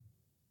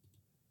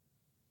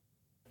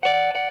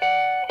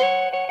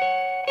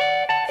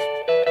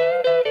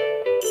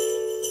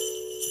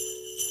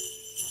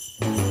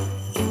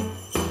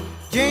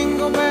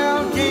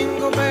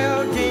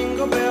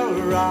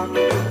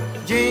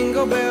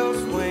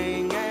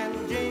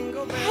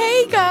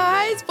Hey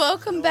guys,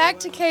 welcome back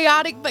to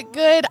Chaotic But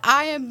Good.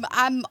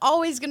 I'm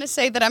always going to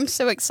say that I'm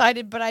so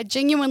excited, but I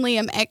genuinely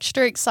am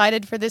extra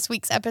excited for this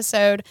week's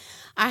episode.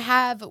 I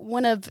have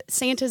one of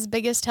Santa's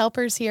biggest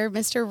helpers here,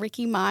 Mr.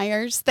 Ricky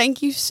Myers.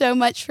 Thank you so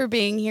much for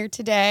being here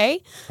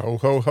today. Ho,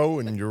 ho, ho,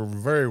 and you're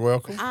very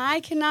welcome. I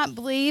cannot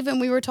believe, and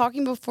we were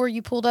talking before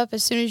you pulled up,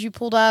 as soon as you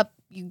pulled up,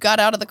 you got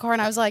out of the car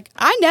and I was like,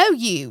 I know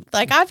you.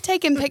 Like, I've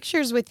taken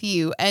pictures with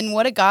you. And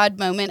what a God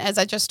moment, as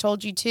I just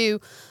told you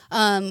too.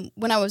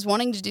 When I was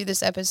wanting to do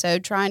this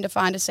episode, trying to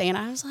find a Santa,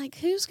 I was like,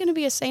 who's going to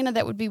be a Santa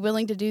that would be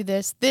willing to do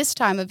this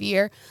time of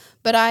year?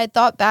 But I had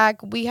thought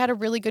back, we had a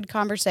really good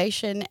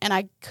conversation, and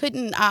I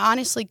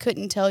honestly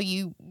couldn't tell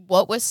you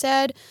what was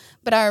said,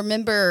 but I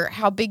remember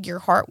how big your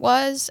heart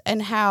was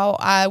and how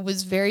I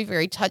was very,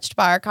 very touched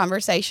by our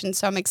conversation.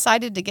 So I'm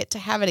excited to get to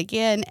have it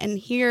again and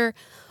hear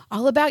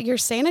all about your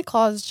Santa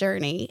Claus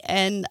journey.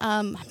 And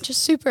I'm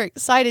just super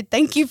excited.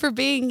 Thank you for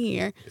being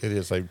here. It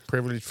is a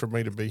privilege for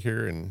me to be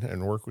here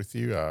and work with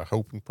you. I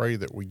hope and pray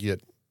that we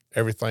get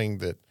everything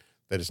that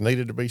is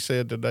needed to be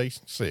said today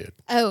said.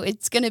 Oh,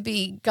 it's going to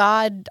be,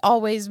 God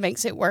always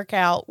makes it work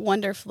out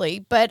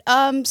wonderfully. But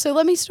so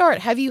let me start.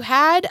 Have you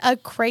had a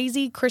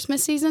crazy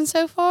Christmas season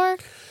so far?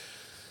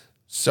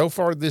 So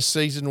far this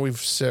season, we've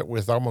set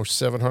with almost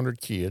 700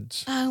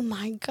 kids. Oh,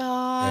 my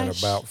gosh. And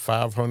about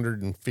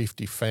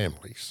 550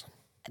 families.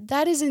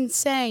 That is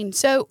insane.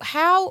 So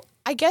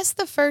I guess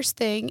the first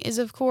thing is,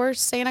 of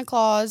course, Santa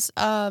Claus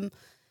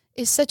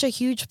is such a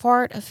huge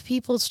part of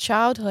people's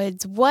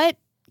childhoods. What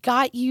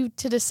got you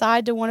to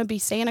decide to want to be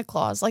Santa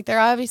Claus? Like,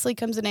 there obviously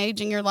comes an age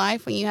in your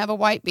life when you have a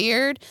white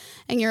beard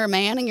and you're a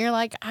man and you're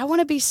like, I want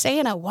to be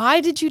Santa.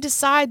 Why did you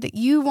decide that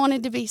you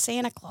wanted to be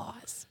Santa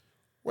Claus?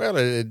 Well,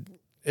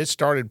 it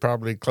started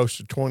probably close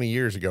to 20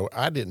 years ago.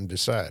 I didn't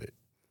decide it.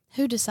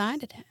 Who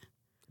decided it?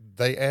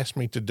 They asked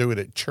me to do it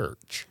at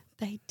church.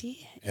 They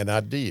did. And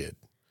I did.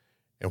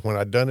 And when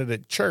I done it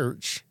at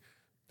church,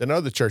 then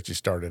other churches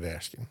started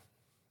asking.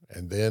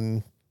 And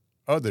then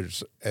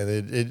others. And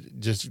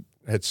it just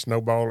had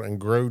snowballed and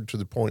grown to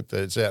the point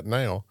that it's at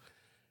now.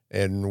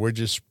 And we're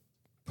just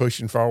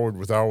pushing forward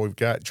with all we've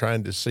got,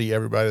 trying to see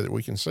everybody that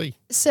we can see.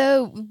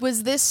 So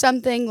was this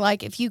something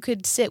like, if you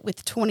could sit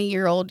with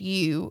 20-year-old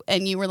you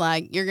and you were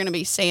like, you're going to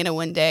be Santa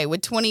one day,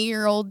 would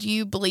 20-year-old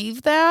you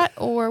believe that?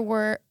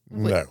 Or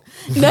No.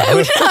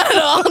 No, not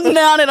at all.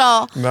 Not at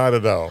all. Not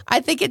at all. I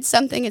think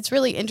it's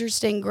really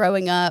interesting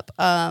growing up.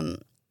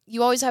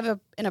 You always have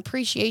an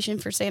appreciation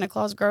for Santa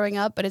Claus growing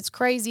up, but it's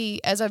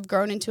crazy as I've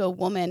grown into a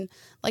woman.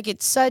 Like,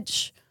 it's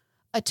such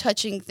a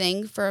touching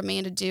thing for a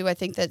man to do. I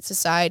think that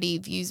society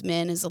views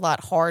men as a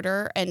lot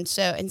harder. And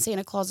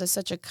Santa Claus is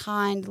such a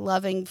kind,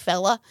 loving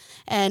fella.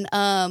 And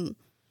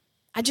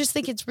I just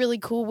think it's really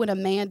cool when a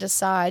man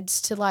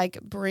decides to,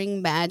 like,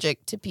 bring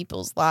magic to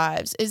people's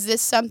lives. Is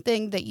this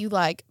something that you,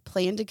 like,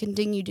 plan to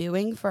continue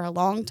doing for a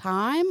long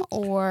time,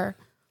 or?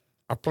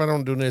 I plan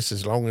on doing this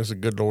as long as the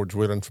good Lord's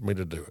willing for me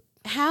to do it.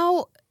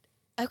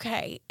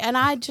 Okay. And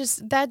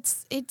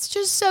it's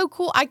just so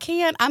cool.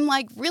 I'm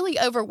like really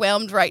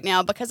overwhelmed right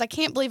now because I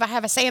can't believe I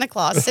have a Santa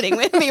Claus sitting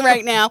with me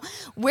right now.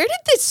 Where did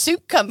this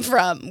suit come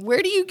from?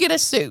 Where do you get a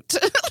suit?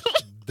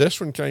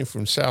 This one came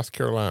from South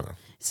Carolina.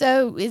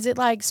 So is it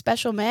like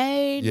special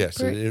made?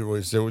 Yes, it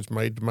was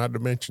made to my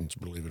dimensions,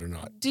 believe it or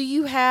not. Do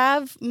you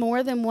have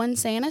more than one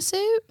Santa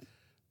suit?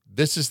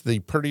 This is the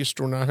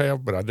prettiest one I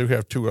have, but I do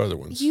have two other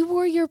ones. You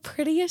wore your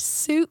prettiest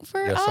suit for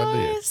us? Yes, I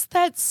did.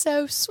 That's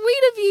so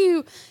sweet of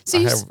you.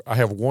 So I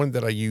have one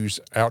that I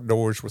use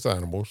outdoors with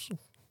animals.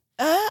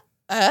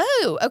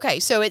 Okay.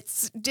 So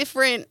it's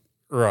different.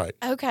 Right.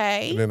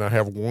 Okay. And then I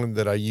have one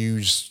that I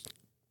use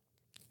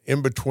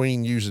in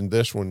between using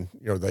this one.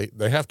 You know,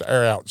 they have to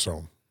air out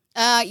some.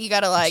 You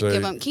gotta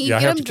give them. Can you I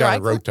get have them to dry?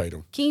 kind of rotate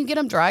them. Can you get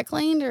them dry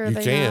cleaned, or You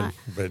can, not?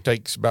 but it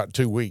takes about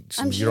 2 weeks.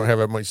 I'm And sure. you don't have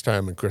that much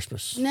time in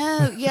Christmas.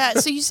 No, yeah.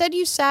 So you said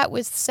you sat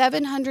with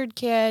 700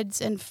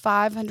 kids and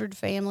 500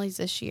 families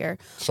this year.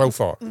 So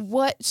far,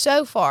 What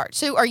so far?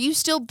 So are you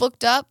still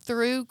booked up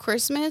through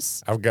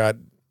Christmas? I've got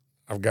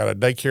a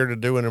daycare to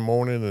do in the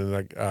morning,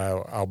 and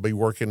I'll be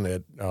working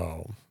at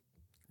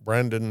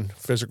Brandon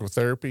Physical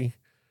Therapy.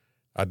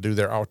 I do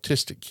their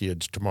autistic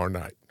kids tomorrow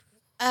night.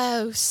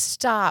 Oh,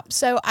 stop.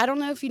 So I don't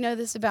know if you know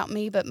this about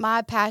me, but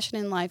my passion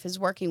in life is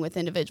working with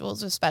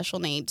individuals with special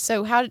needs.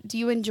 So how do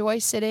you enjoy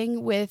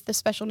sitting with the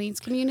special needs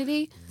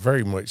community?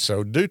 Very much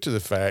so, due to the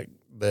fact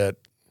that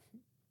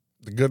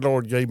the good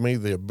Lord gave me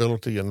the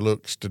ability and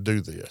looks to do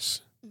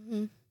this.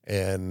 Mm-hmm.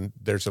 And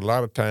there's a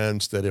lot of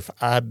times that if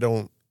I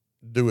don't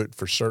do it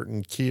for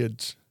certain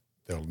kids,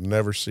 they'll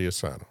never see a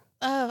Santa.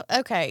 Oh,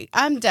 okay.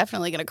 I'm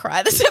definitely going to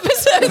cry this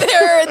episode.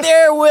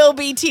 There will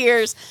be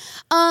tears.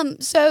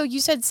 So you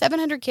said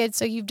 700 kids.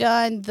 So you've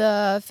done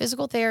the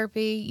physical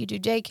therapy. You do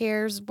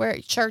daycares. Where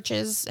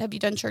churches? Have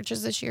you done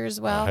churches this year as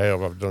well? I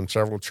have. I've done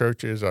several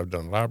churches. I've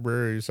done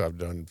libraries. I've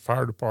done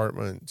fire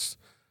departments.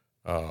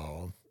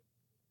 I've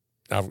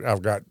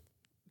got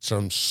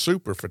some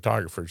super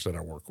photographers that I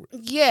work with.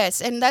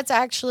 Yes, and that's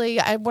actually,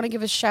 I want to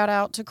give a shout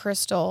out to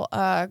Crystal.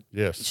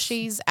 Yes.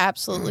 She's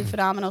absolutely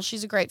phenomenal.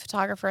 She's a great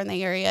photographer in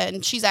the area,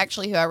 and she's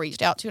actually who I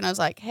reached out to, and I was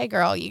like, hey,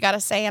 girl, you got a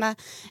Santa?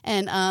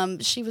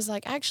 And she was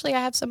like, actually,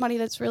 I have somebody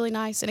that's really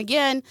nice. And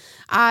again,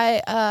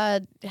 I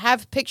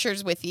have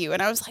pictures with you,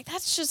 and I was like,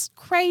 that's just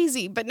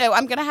crazy. But no,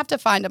 I'm going to have to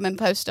find them and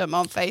post them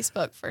on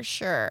Facebook for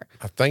sure.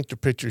 I think the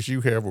pictures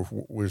you have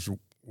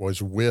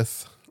was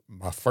with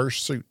my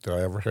first suit that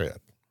I ever had.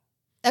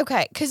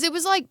 Okay, because it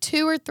was like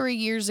 2 or 3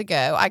 years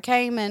ago. I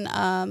came and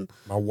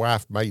My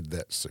wife made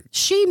that suit.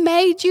 she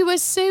made you a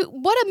suit.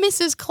 What a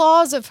Mrs.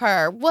 Claus of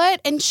her.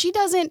 What? And she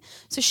doesn't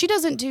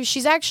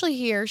she's actually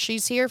here.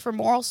 She's here for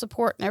moral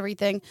support and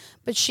everything,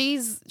 but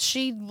she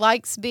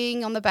likes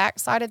being on the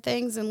backside of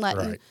things and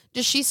letting, Right.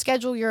 Does she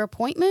schedule your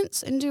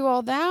appointments and do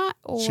all that?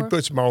 Or She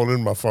puts them all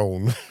in my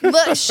phone.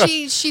 look,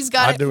 she's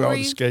got I it do for all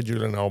the you.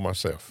 scheduling all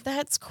myself.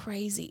 That's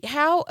crazy.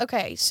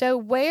 Okay, so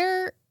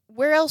where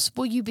else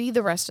will you be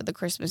the rest of the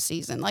Christmas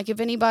season? Like if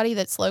anybody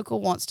that's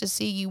local wants to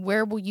see you,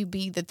 where will you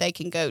be that they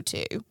can go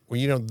to?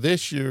 Well,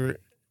 this year,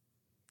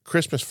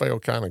 Christmas fell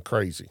kind of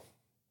crazy.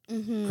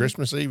 Mm-hmm.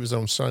 Christmas Eve is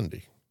on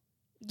Sunday.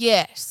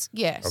 Yes.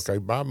 Okay,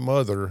 my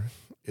mother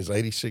is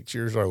 86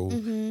 years old,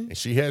 Mm-hmm. and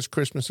she has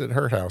Christmas at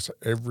her house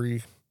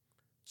every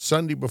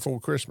Sunday before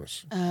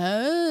Christmas.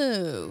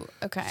 Oh,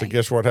 okay. So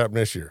guess what happened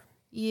this year?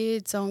 Yeah,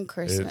 it's on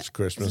Christmas. It's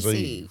Christmas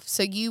Eve.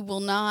 So you will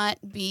not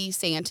be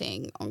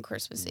Santing on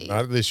Christmas Eve.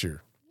 Not this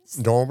year.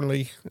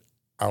 Normally,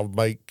 I'll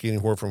make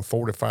anywhere from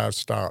 4 to 5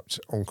 stops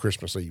on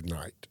Christmas Eve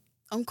night.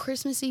 On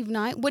Christmas Eve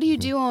night? What do you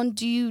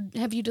do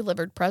have you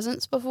delivered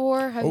presents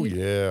before?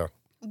 Yeah.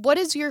 What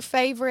is your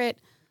favorite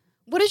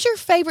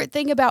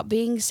thing about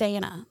being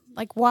Santa?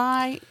 Like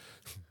why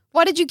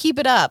did you keep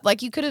it up?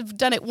 Like you could have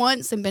done it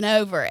once and been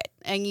over it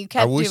and you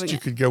kept I wish doing you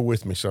it. could go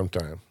with me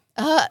sometime.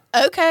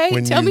 Okay.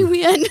 Tell me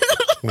when.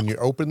 When you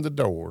open the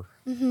door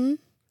Mm-hmm.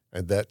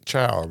 and that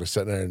child is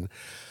sitting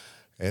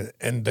there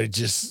and they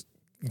just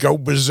go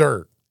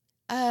berserk.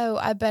 Oh,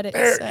 I bet it's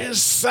There so.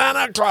 is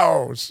Santa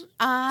Claus.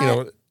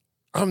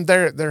 I'm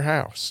there at their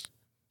house.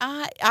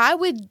 I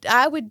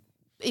would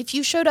if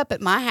you showed up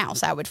at my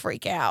house, I would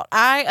freak out.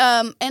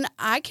 I'm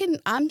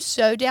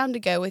so down to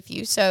go with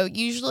you. So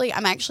usually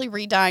I'm actually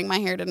re-dyeing my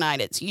hair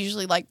tonight. It's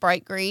usually like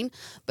bright green,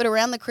 but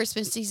around the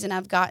Christmas season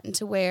I've gotten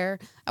to where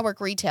I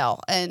work retail.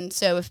 And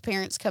so if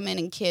parents come in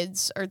and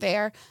kids are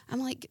there, I'm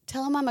like,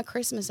 tell them I'm a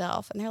Christmas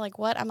elf. And they're like,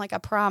 what? I'm like, I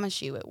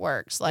promise you it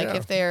works. Like Yeah.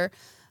 if they're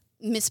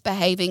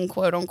misbehaving,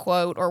 quote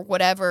unquote, or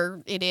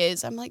whatever it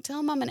is, I'm like, tell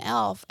them I'm an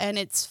elf. And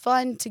it's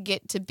fun to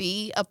get to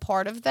be a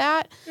part of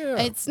that. Yeah.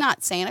 It's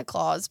not Santa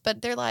Claus,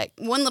 but they're like,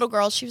 one little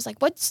girl, she was like,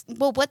 what's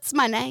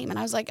my name? And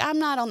I was like, I'm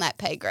not on that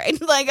pay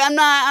grade. Like, I'm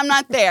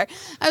not there.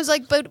 I was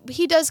like, but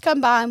he does come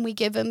by and we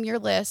give him your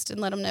list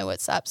and let him know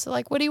what's up. So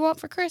like, what do you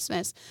want for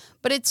Christmas?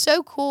 But it's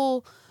so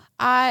cool.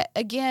 I've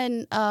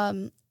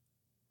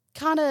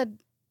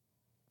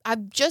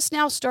just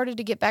now started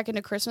to get back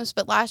into Christmas,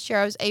 but last year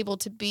I was able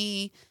to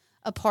be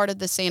a part of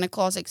the Santa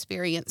Claus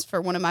experience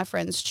for one of my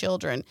friend's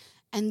children.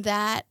 And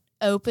that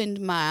opened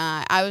my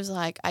eye. I was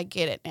like, I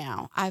get it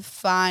now. I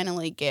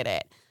finally get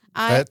it.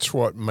 That's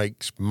what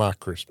makes my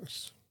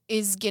Christmas.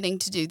 Is getting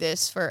to do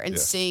this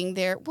Yes. seeing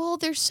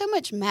there's so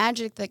much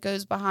magic that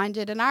goes behind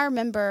it. And I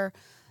remember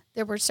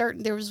there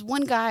was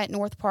one guy at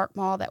North Park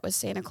Mall that was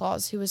Santa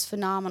Claus who was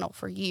phenomenal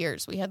for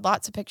years. We had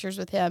lots of pictures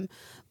with him,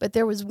 but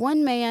there was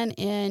one man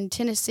in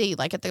Tennessee,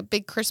 like at the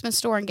big Christmas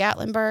store in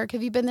Gatlinburg.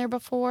 Have you been there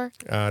before?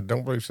 I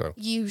don't believe so.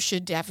 You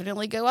should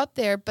definitely go up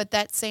there. But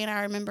that Santa,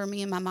 I remember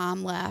me and my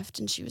mom left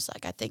and she was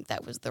like, I think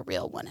that was the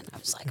real one. And I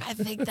was like, I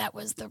think that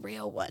was the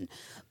real one.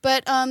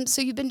 But,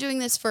 so you've been doing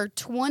this for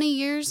 20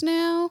 years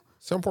now?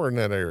 Somewhere in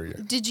that area.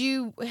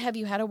 Have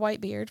you had a white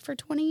beard for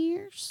 20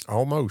 years?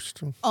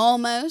 Almost.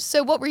 Almost.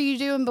 So what were you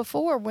doing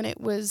before when it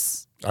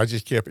was, I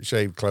just kept it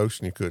shaved close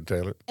and you couldn't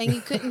tell it. and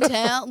you couldn't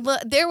tell?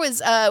 Look, there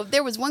was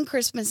one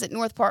Christmas at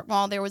North Park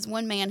Mall. There was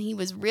one man, he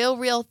was real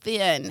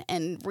thin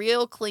and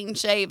real clean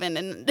shaven.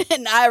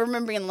 And I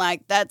remember being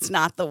like, that's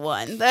not the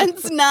one.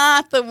 That's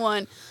not the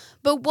one.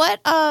 But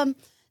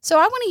so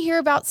I want to hear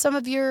about some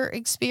of your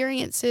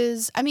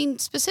experiences. I mean,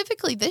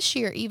 specifically this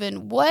year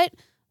even, what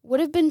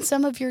have been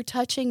some of your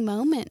touching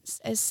moments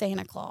as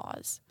Santa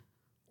Claus?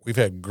 We've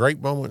had great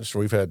moments.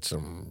 We've had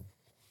some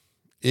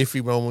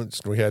iffy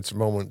moments. We had some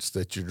moments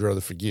that you'd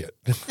rather forget.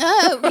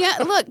 Oh,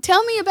 yeah. Look,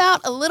 tell me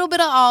about a little bit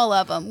of all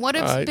of them. What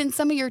have All right. been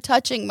some of your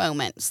touching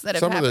moments that have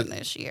Some of happened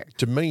this year?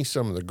 To me,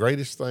 some of the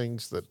greatest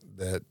things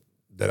that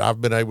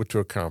I've been able to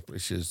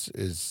accomplish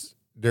is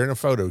during a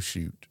photo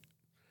shoot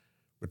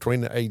between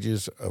the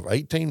ages of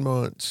 18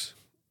 months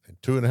and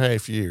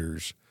 2.5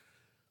 years,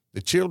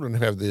 the children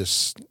have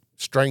this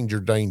stranger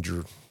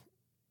danger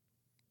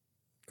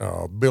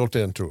built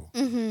into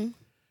them. Mm-hmm.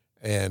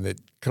 And it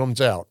comes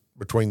out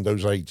between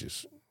those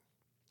ages.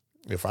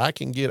 If I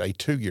can get a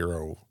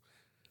 2-year-old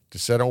to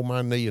sit on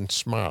my knee and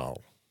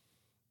smile,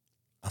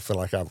 I feel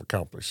like I've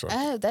accomplished something.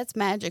 Oh, that's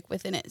magic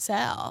within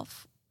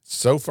itself.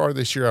 So far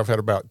this year, I've had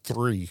about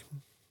 3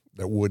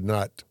 that would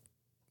not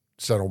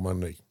sit on my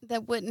knee.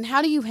 That wouldn't.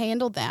 How do you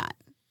handle that?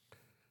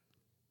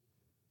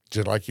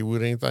 Just like you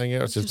would anything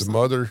else. If Just the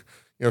mother,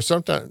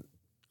 sometimes,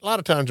 a lot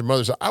of times the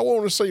mother says, I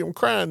want to see them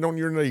crying on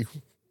your knee.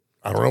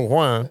 I don't know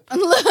why,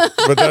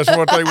 but that's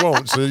what they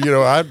want. So,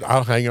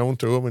 I'll hang on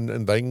to them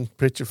and they can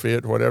pitch a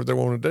fit, whatever they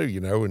want to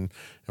do, and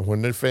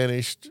when they're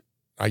finished,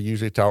 I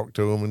usually talk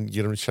to them and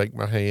get them to shake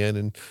my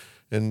hand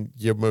and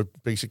give them a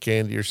piece of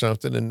candy or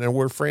something. And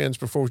we're friends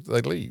before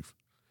they leave.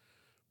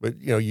 But,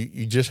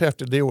 you just have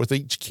to deal with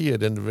each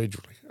kid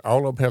individually.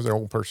 All of them have their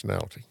own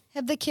personality.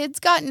 Have the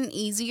kids gotten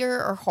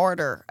easier or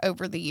harder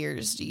over the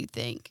years, do you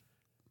think?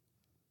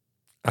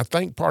 I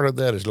think part of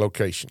that is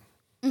location.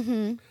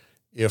 Mm-hmm.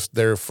 If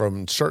they're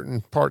from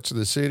certain parts of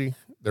the city,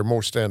 they're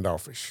more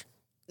standoffish.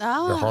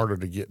 Oh, They're harder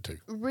to get to.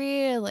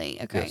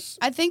 really? Okay. Yes.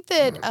 I think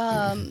that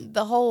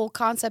the whole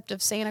concept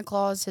of Santa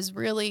Claus has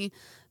really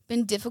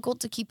been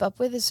difficult to keep up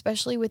with,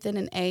 especially within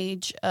an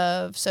age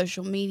of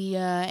social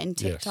media and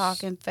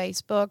TikTok Yes. and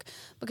Facebook,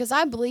 because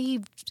I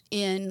believed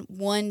in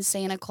one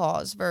Santa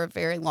Claus for a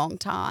very long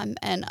time,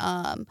 and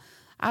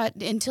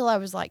until I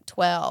was like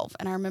 12,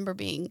 and I remember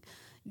being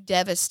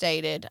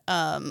devastated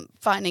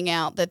finding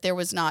out that there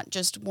was not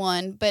just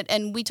one.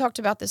 And we talked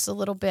about this a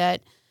little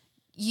bit.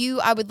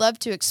 I would love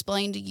to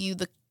explain to you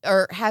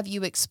or have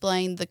you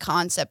explain the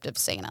concept of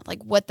Santa,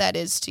 like what that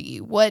is to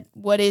you.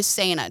 What is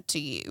Santa to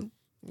you?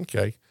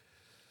 Okay.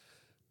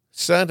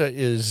 Santa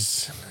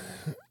it's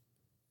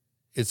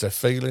a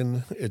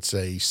feeling. It's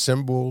a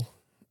symbol.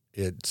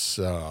 It's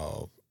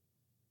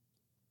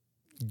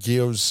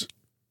gives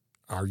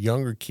our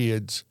younger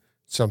kids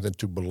something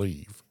to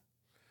believe.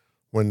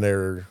 When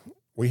you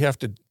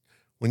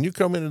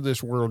come into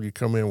this world, you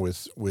come in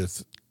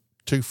with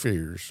two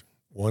fears.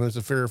 One is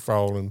the fear of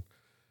falling.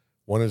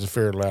 One is the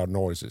fear of loud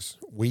noises.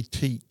 We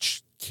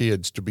teach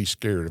kids to be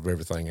scared of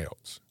everything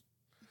else.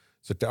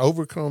 So to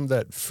overcome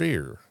that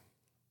fear,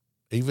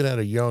 even at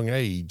a young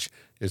age,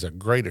 is a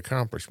great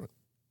accomplishment.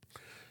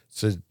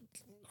 So,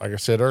 like I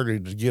said earlier,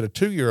 to get a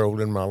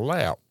 2-year-old in my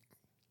lap,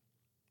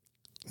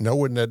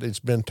 knowing that it's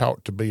been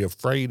taught to be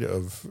afraid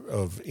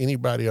of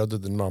anybody other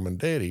than mom and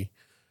daddy,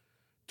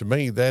 to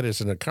me, that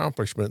is an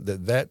accomplishment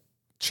that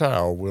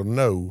child will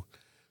know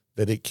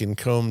that it can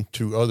come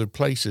to other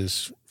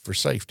places for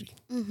safety.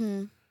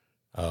 Mm-hmm.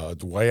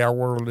 The way our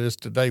world is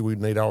today, we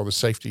need all the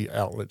safety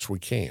outlets we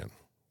can.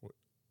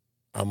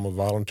 I'm a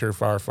volunteer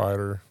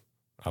firefighter.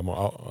 I'm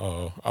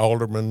an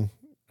alderman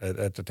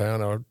at the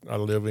town I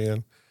live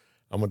in.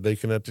 I'm a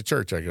deacon at the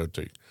church I go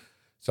to.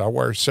 So I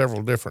wear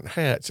several different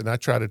hats, and I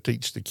try to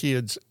teach the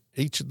kids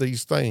each of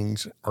these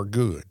things are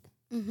good.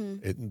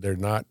 Mm-hmm. They're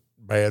not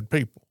bad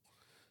people.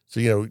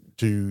 So,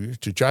 to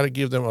try to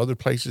give them other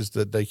places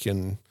that they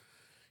can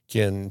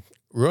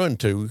run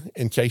to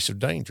in case of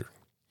danger.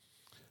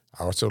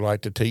 I also like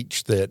to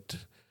teach that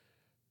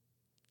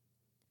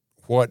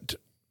what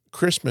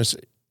Christmas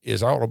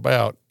is all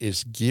about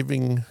is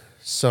giving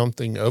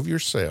something of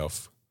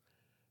yourself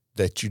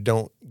that you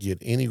don't get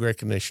any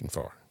recognition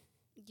for.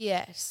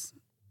 Yes.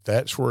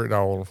 That's where it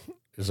all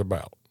is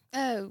about.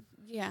 Oh,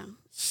 yeah.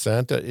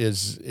 Santa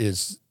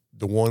is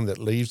the one that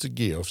leaves the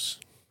gifts.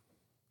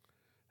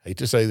 Hate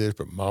to say this,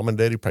 but mom and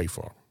daddy pay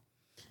for them.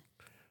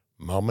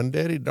 Mom and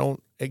daddy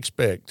don't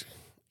expect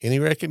any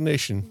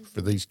recognition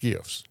for these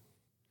gifts.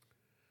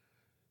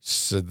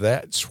 So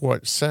that's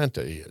what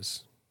Santa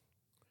is.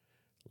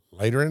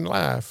 Later in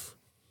life,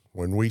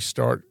 when we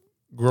start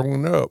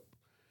growing up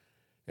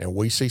and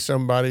we see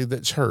somebody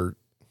that's hurt,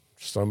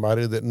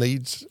 somebody that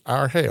needs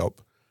our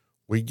help,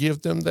 we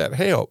give them that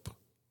help.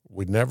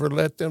 We never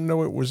let them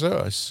know it was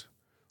us.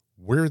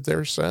 We're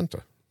their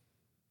Santa.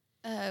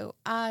 Oh,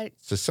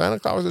 So Santa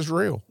Claus is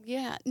real.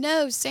 yeah.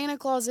 No, Santa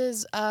Claus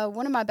is,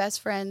 one of my best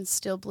friends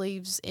still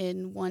believes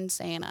in one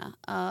Santa.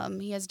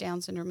 He has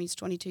Down syndrome. He's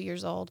 22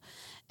 years old.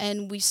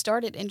 And we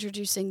started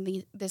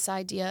introducing this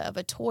idea of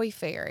a toy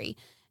fairy.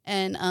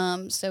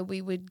 And so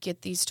we would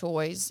get these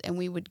toys and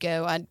we would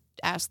go. I'd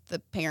ask the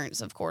parents,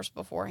 of course,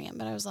 beforehand,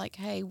 but I was like,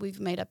 hey, we've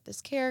made up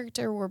this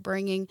character we're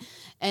bringing.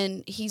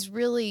 And he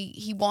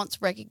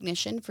wants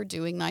recognition for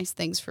doing nice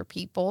things for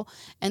people.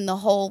 And the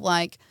whole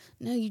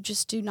no, you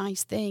just do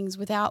nice things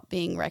without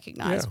being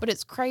recognized. Yeah. But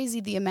it's crazy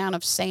the amount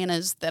of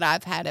Santas that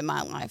I've had in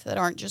my life that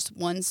aren't just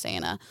one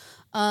Santa.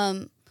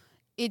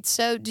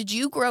 Did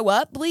you grow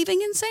up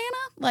believing in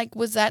Santa?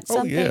 Was that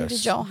something yes.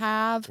 did y'all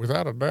have?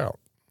 Without a doubt.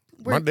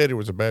 My daddy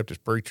was a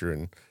Baptist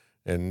preacher,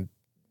 and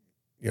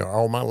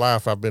all my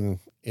life I've been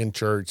in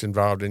church,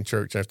 involved in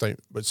church and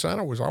everything. But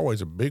Santa was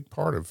always a big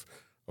part of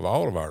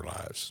all of our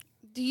lives.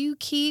 Do you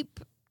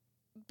keep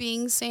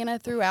being Santa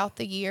throughout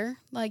the year?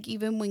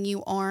 Even when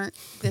you aren't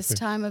this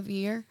time of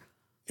year?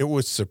 It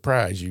would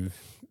surprise you.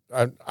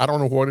 I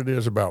don't know what it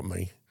is about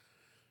me.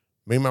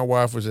 Me and my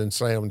wife was in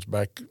Sam's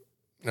back,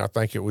 I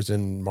think it was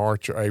in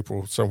March or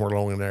April, somewhere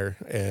along in there.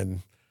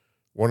 And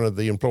one of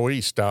the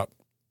employees stopped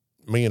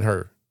me and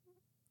her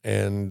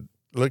and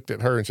looked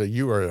at her and said,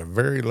 "You are a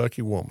very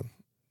lucky woman."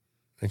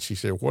 And she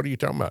said, "What are you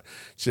talking about?"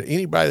 She said,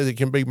 "Anybody that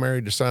can be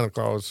married to Santa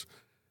Claus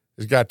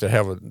has got to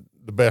have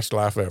the best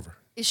life ever."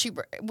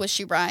 Was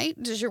she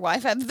right? Does your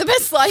wife have the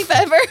best life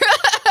ever?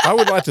 I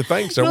would like to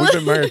think so. We've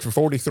been married for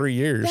 43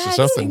 years.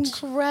 That's so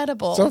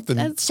incredible.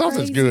 Something's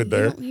crazy. good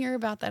there. You don't hear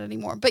about that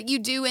anymore. But you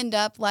do end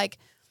up like,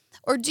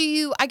 or do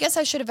you, I guess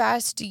I should have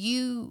asked, do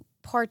you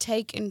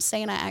partake in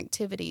Santa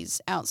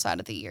activities outside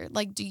of the year?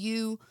 Like, do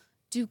you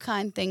do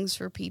kind things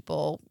for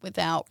people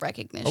without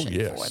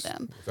recognition for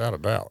them? Without a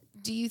doubt.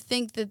 Do you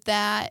think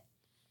that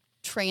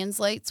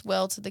translates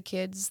well to the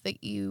kids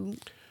that you...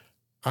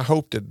 I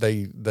hope that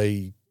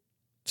they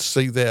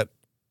see that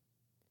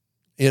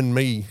in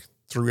me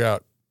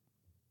throughout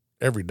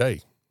every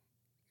day.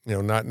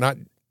 Not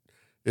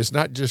it's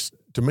not just,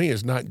 to me,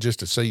 it's not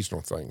just a seasonal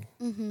thing.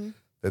 Mm-hmm.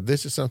 That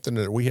this is something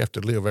that we have to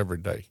live every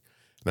day.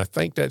 And I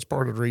think that's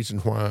part of the reason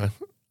why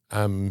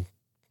I'm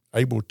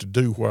able to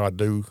do what I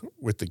do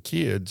with the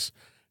kids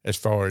as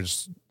far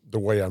as the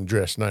way I'm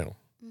dressed now.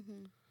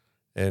 Mm-hmm.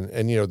 And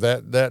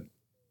that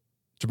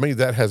to me,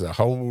 that has a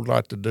whole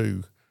lot to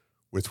do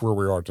with where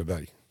we are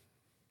today.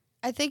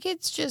 I think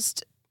it's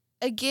just,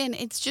 again,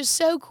 it's just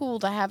so cool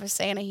to have a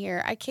Santa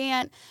here. I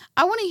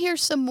want to hear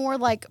some more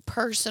like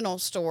personal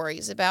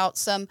stories about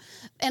some,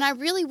 and I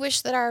really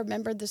wish that I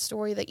remembered the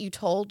story that you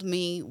told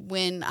me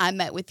when I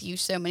met with you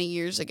so many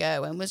years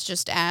ago and was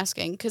just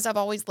asking, because I've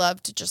always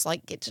loved to just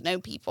like get to know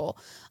people.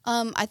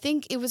 I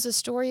think it was a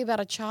story about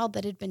a child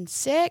that had been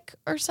sick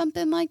or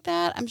something like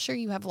that. I'm sure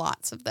you have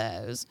lots of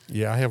those.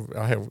 Yeah, I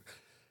have.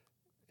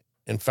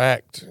 In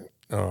fact,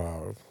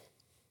 all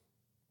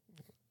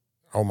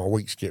my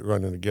weeks get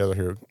running together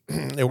here.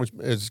 It was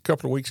a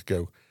couple of weeks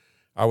ago.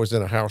 I was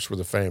in a house with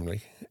a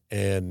family,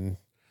 and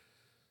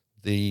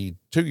the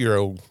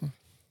 2-year-old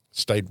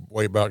stayed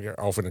way back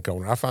off in the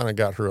corner. I finally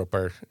got her up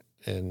there,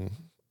 and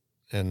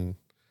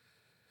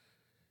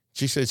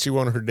she said she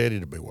wanted her daddy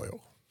to be well.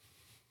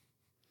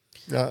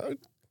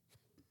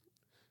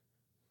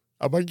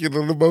 I might get a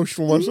little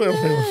emotional myself.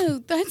 No,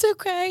 that's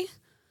okay.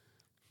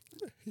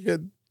 He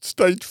had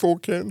stage 4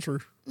 cancer.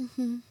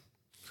 Mm-hmm.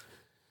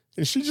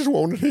 And she just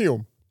wanted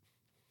him.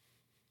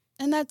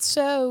 And that's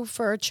so,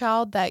 for a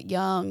child that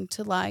young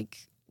to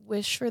like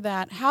wish for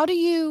that. How do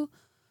you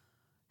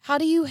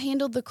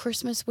handle the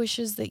Christmas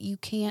wishes that you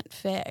can't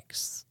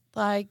fix?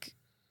 Like,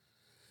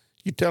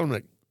 you tell them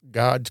that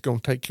God's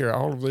going to take care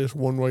of all of this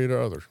one way or the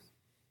other.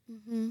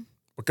 Mm-hmm.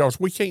 Because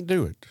we can't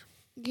do it.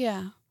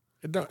 Yeah.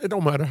 It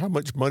don't matter how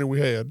much money we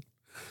had.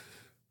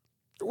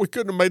 We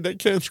couldn't have made that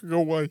cancer go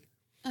away.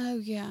 Oh,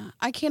 yeah.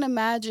 I can't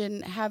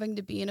imagine having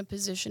to be in a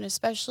position,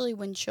 especially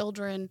when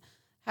children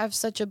have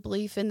such a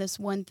belief in this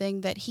one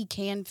thing that he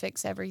can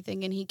fix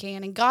everything, and he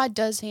can. And God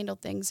does handle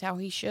things how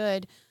he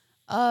should.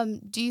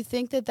 Do you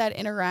think that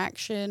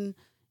interaction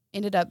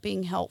ended up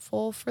being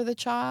helpful for the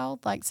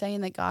child? Like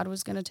saying that God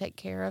was going to take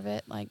care of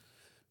it? Like,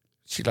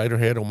 she laid her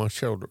head on my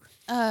shoulder.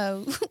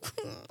 Oh.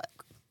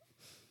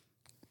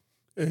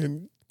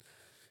 And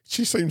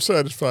she seemed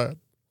satisfied.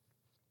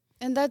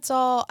 And that's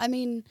all. I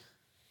mean,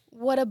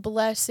 what a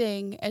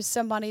blessing as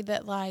somebody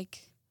that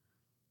like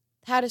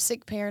had a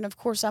sick parent. Of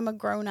course, I'm a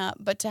grown up,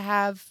 but to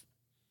have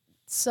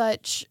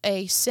such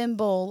a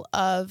symbol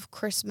of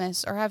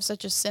Christmas, or have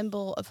such a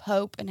symbol of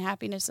hope and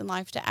happiness in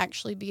life, to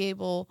actually be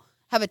able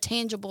have a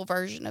tangible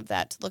version of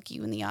that, to look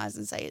you in the eyes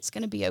and say it's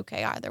going to be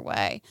okay either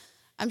way.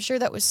 I'm sure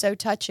that was so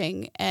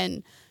touching,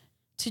 and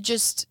to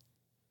just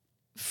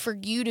for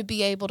you to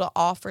be able to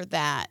offer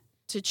that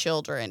to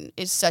children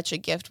is such a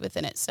gift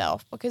within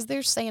itself, because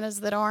there's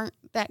Santas that aren't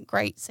that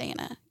great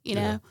Santa, you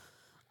know?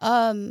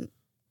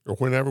 Or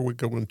whenever we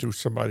go into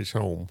somebody's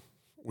home,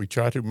 we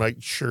try to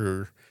make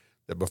sure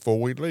that before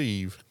we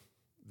leave,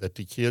 that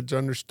the kids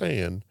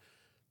understand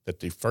that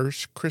the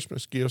first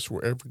Christmas gifts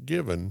were ever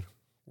given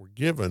were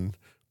given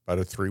by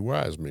the 3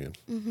 wise men.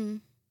 Mm-hmm.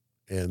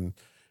 And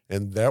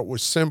that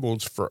was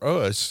symbols for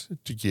us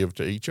to give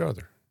to each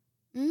other.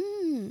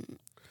 Mm.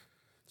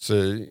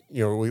 So,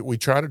 we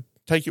try to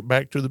take it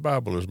back to the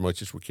Bible as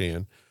much as we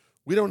can.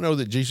 We don't know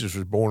that Jesus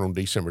was born on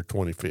December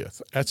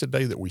 25th. That's a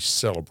day that we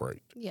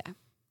celebrate. Yeah.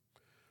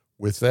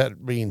 With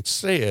that being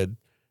said,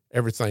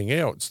 everything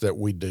else that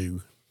we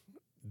do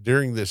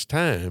during this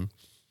time,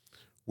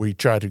 we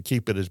try to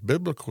keep it as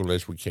biblical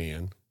as we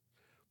can.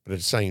 But at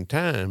the same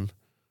time,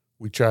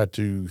 we try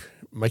to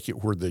make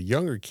it where the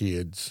younger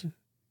kids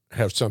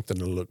have something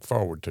to look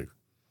forward to.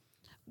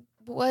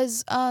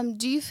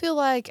 Do you feel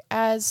like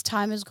as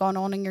time has gone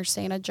on in your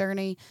Santa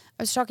journey,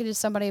 I was talking to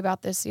somebody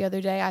about this the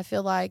other day, I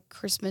feel like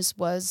Christmas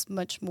was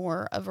much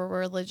more of a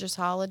religious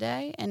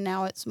holiday, and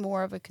now it's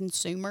more of a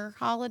consumer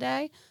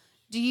holiday.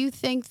 Do you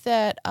think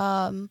that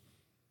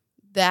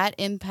that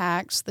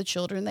impacts the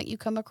children that you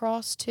come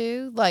across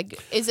too? Like,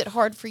 is it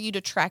hard for you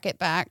to track it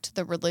back to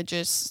the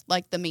religious,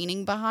 like the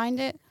meaning behind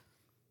it?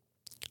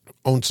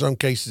 On some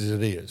cases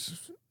it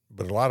is,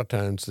 but a lot of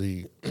times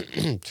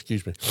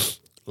excuse me,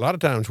 a lot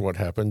of times what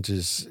happens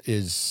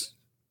is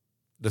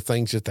the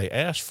things that they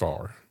ask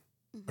for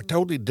are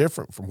totally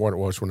different from what it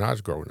was when I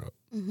was growing up.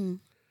 Mm-hmm.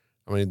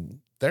 I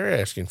mean, they're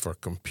asking for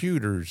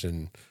computers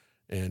and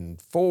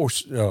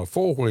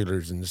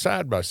four-wheelers and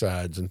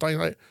side-by-sides and things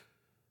like that.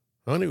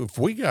 Honey, if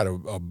we got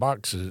a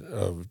box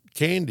of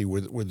candy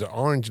with the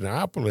orange and the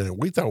apple in it,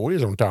 we thought we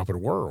was on top of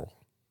the world.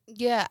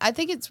 Yeah, I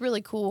think it's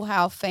really cool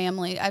how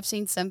I've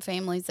seen some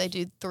families, they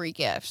do 3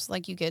 gifts.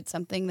 Like you get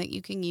something that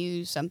you can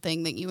use,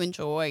 something that you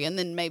enjoy, and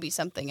then maybe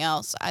something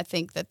else. I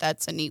think that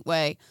that's a neat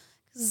way.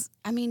 Because,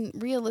 I mean,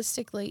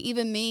 realistically,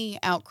 even me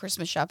out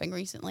Christmas shopping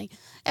recently,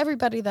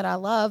 everybody that I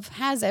love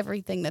has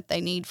everything that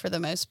they need for the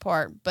most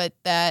part. But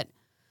that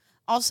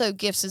also,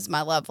 gifts is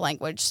my love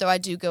language. So I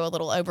do go a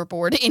little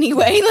overboard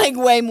anyway, like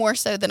way more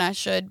so than I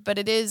should. But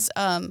it is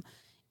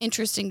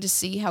interesting to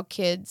see how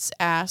kids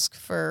ask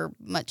for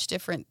much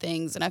different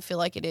things, and I feel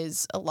like it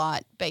is a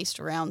lot based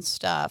around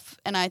stuff,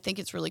 and I think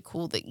it's really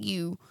cool that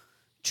you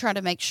try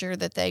to make sure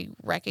that they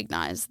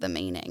recognize the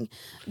meaning.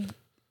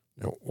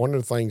 One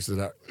of the things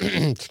that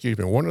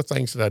one of the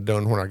things that I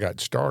done when I got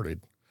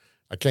started,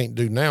 I can't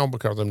do now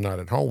because I'm not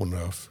at home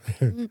enough.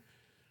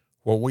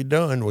 What we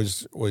done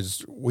was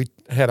we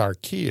had our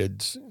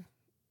kids,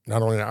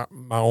 not only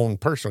my own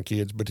personal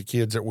kids, but the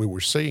kids that we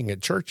were seeing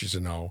at churches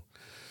and all,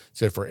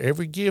 said, for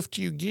every gift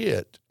you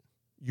get,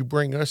 you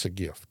bring us a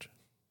gift.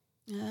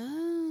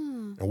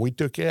 Oh. And we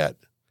took that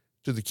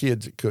to the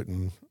kids that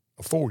couldn't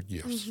afford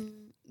gifts. Mm-hmm.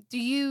 Do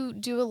you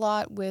do a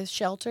lot with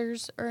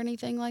shelters or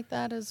anything like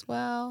that as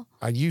well?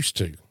 I used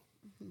to,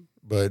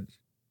 but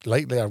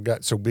lately I've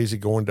got so busy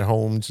going to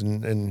homes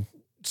and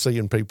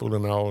seeing people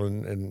and all,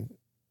 and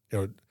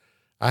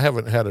I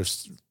haven't had a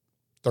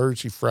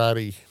Thursday,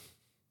 Friday,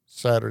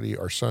 Saturday,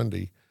 or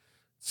Sunday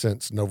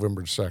since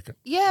November 2nd.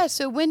 Yeah,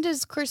 so when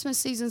does Christmas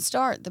season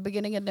start? The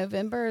beginning of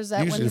November? Is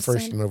that usually when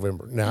the 1st of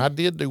November. Now, I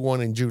did do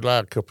one in July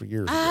a couple of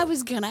years ago. I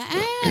was going to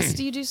ask,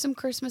 do you do some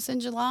Christmas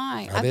in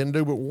July? I didn't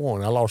do but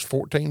one. I lost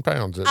 14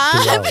 pounds at 2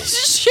 I'm hours.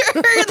 sure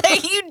that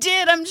you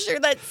did. I'm sure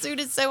that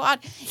suit is so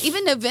hot.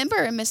 Even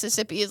November in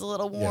Mississippi is a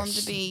little warm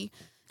to be.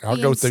 I'll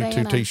go through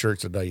Santa. 2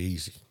 T-shirts a day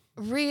easy.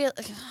 Really?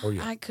 Oh,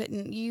 yeah. I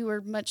couldn't. You are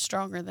much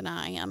stronger than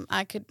I am.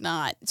 I could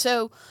not.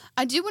 So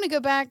I do want to go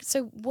back.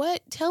 So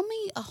tell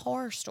me a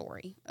horror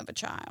story of a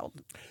child,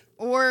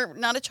 or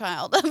not a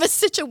child, of a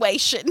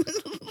situation.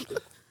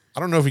 I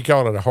don't know if you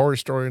call it a horror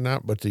story or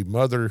not, but the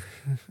mother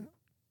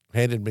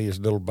handed me his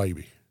little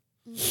baby.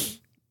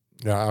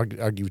 Yeah, I'll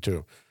give it to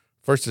her.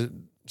 First,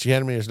 she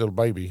handed me his little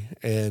baby,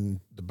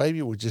 and the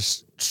baby was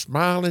just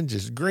smiling,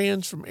 just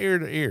grins from ear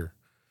to ear.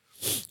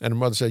 And the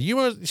mother said,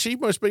 she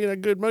must be in a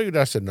good mood.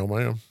 I said, no,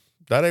 ma'am,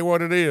 that ain't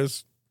what it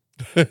is.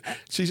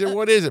 She said,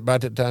 what is it? By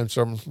that time,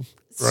 something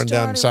run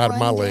down the side of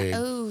my leg.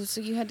 Oh,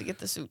 so you had to get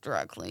the suit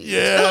dry cleaned.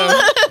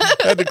 Yeah.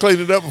 Had to clean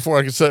it up before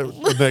I could set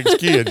the next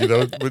kid,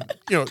 But,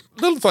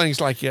 little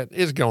things like that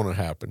is going to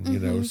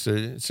happen,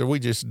 So we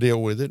just deal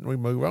with it and we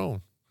move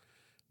on.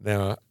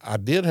 Now, I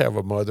did have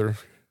a mother.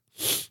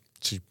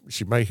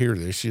 She may hear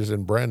this. She was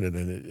in Brandon,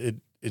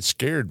 and it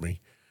scared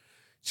me.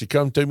 She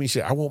come to me and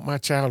said, I want my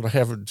child to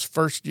have his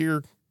first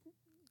year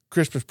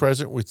Christmas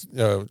present with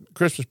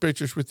Christmas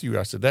pictures with you.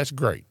 I said, that's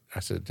great. I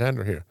said, hand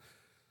her here.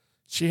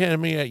 She handed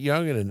me that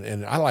youngin',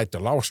 and I like to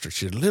lost her.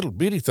 She's a little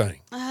bitty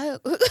thing. Oh.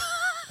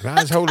 And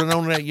I was holding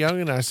on to that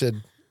youngin'. I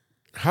said,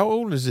 how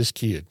old is this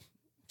kid?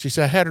 She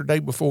said, I had her day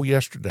before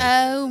yesterday.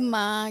 Oh,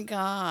 my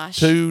gosh.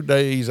 2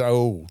 days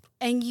old.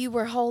 And you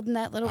were holding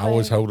that little baby? I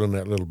was holding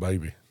that little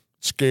baby.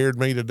 Scared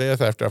me to death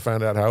after I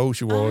found out how old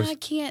she was. I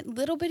can't.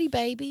 Little bitty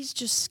babies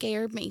just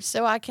scared me,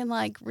 so I can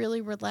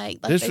really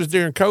relate. Like this was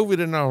during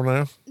COVID and all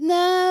now.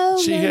 No.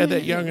 She no, had no,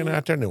 that youngin'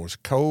 out there, and it was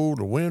cold,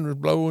 the wind was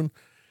blowing,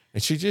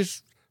 and she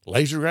just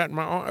lays her right in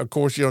my arm. Of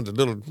course, the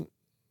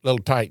little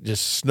tight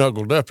just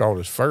snuggled up to all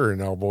this fur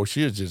and all. Boy,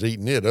 she was just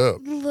eating it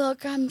up.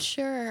 Look, I'm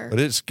sure. But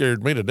it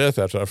scared me to death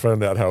after I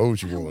found out how old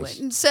she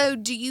was. So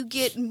do you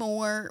get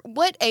more,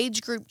 what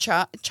age group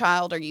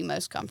child are you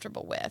most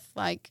comfortable with?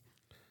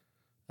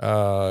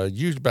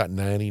 Usually about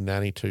 90,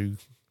 92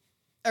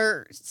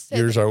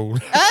 years old.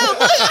 Oh,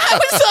 I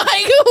was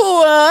like,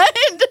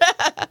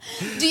 what?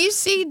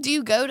 Do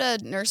you go to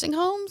nursing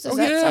homes? Is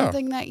that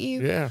something that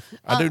you? Yeah,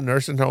 I do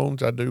nursing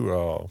homes. I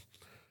do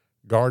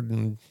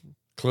garden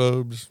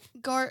clubs,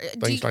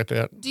 things like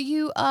that. Do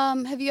you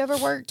have you ever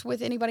worked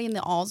with anybody in the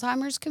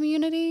Alzheimer's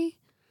community?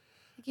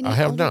 I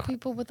have not.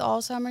 People with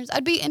Alzheimer's.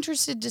 I'd be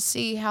interested to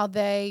see how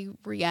they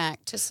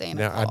react to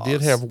Santa Claus. Now, I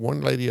did have one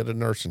lady at a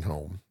nursing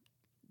home.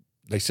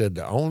 They said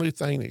the only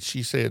thing that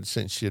she said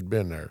since she had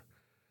been there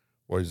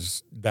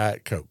was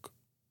Diet Coke.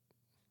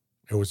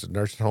 It was a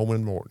nursing home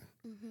in Morton.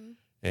 Mm-hmm.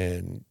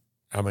 And,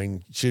 I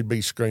mean, she'd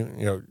be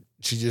screaming,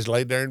 she just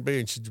laid there in bed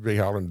and she'd be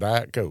hollering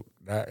Diet Coke.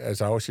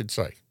 That's all she'd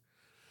say.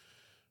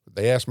 But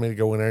they asked me to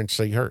go in there and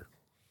see her.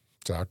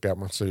 So I got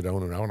my suit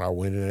on and on. I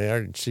went in there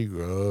and she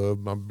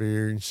rubbed my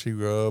beard and she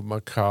rubbed my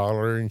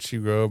collar and she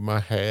rubbed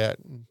my hat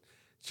and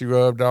she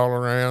rubbed all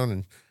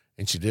around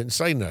and she didn't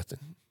say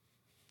nothing.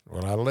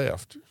 Well, I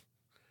left.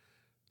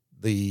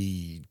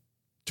 The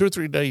 2 or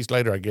 3 days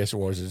later, I guess it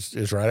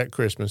was right at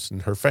Christmas,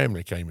 and her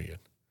family came in.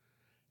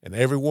 And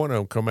every one of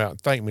them come out and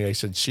thanked me. They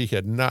said she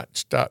had not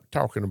stopped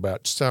talking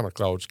about Santa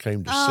Claus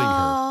came to see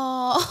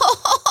her.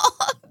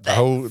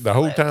 The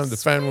whole time the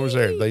family was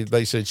there,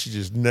 they said she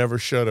just never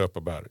shut up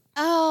about it.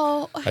 Oh,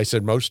 Oh. They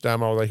said most of the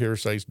time all they hear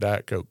say is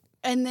Diet Coke.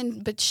 And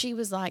then, but she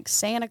was like,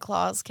 Santa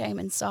Claus came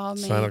and saw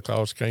me. Santa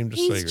Claus came to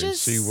see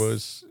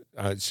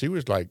her. She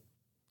was like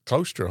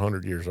close to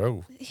 100 years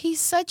old. He's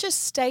such a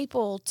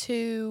staple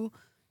to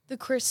the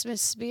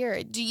Christmas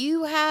spirit. Do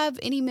you have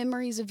any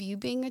memories of you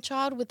being a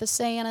child with the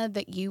Santa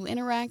that you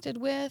interacted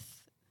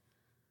with?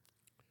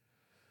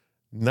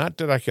 Not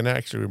that I can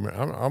actually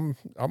remember.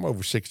 I'm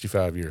over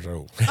 65 years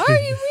old. Are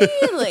you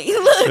really?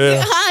 Look,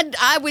 Yeah.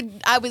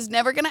 I was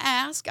never gonna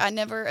ask. I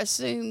never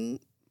assume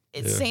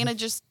Santa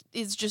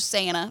is just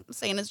Santa.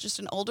 Santa's just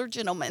an older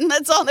gentleman.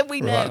 That's all that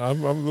we know. Well,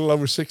 I'm a little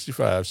over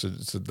 65, so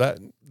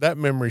that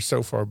memory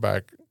so far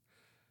back,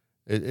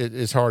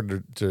 it's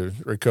hard to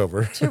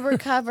recover. To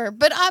recover,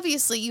 but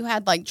obviously you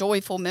had like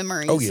joyful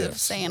memories of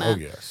Santa. Oh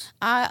yes.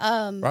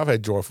 I've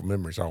had joyful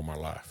memories all my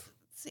life.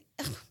 See,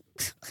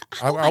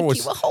 I like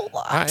you a whole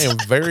lot. I am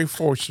very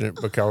fortunate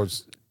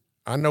because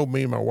I know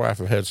me and my wife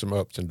have had some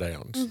ups and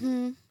downs,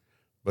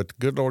 but the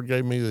good Lord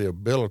gave me the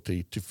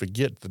ability to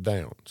forget the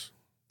downs.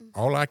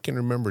 All I can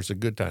remember is the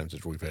good times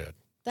that we've had.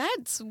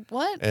 That's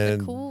what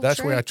And a cool that's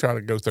the way I trait. try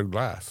to go through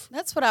life.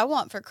 That's what I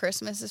want for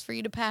Christmas is for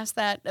you to pass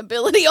that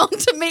ability on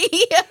to me.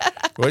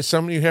 Well, it's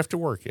something you have to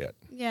work at.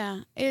 Yeah.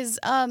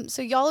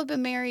 So y'all have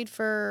been married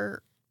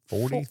for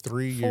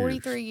 43 years.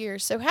 43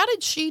 years. So how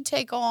did she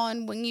take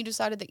on when you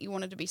decided that you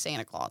wanted to be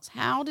Santa Claus?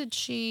 How did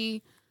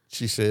she?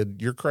 She said,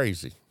 "You're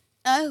crazy."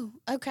 Oh,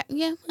 okay.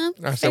 Yeah.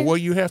 I said, "Well,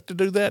 you have to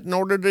do that in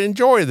order to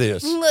enjoy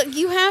this." Look,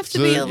 you have to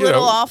So, be a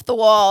little off the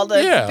wall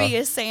to Yeah. be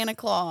a Santa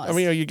Claus. I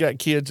mean, you got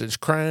kids that's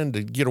crying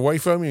to get away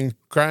from you and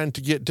crying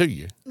to get to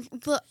you.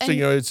 Look, So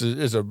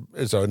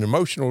it's an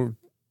emotional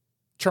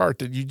chart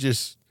that you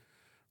just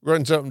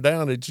run something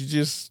down that you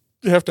just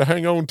have to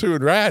hang on to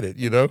and ride it.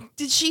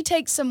 did she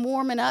take some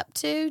warming up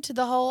to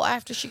the whole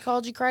after she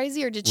called you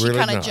crazy, or did she Really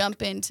kind of not.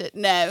 jump into?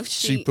 No,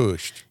 She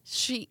pushed.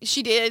 She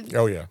did.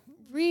 Oh yeah.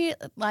 Really,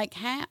 like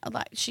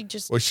she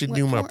just. Well, she went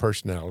knew my for it,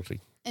 personality.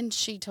 and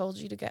she told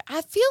you to go.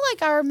 I feel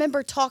like I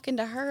remember talking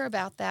to her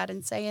about that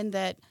and saying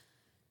that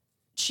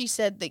she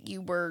said that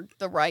you were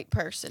the right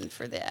person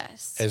for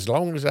this. As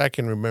long as I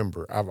can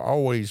remember, I've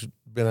always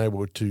been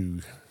able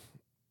to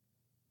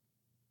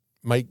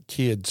make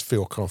kids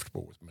feel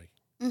comfortable with me.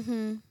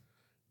 Mm-hmm.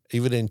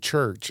 Even in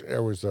church,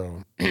 there was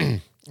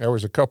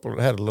a couple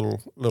that had a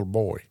little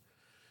boy,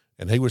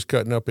 and he was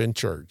cutting up in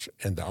church,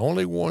 and the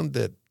only one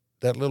that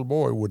little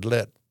boy would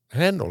let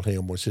handle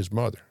him was his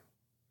mother.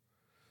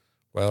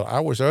 Well, I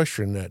was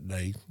ushering that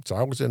day, so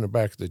I was in the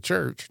back of the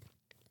church.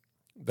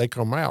 They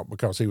come out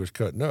because he was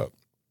cutting up.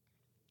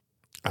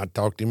 I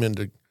talked him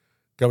into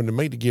coming to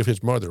me to give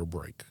his mother a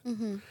break.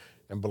 Mm-hmm.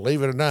 And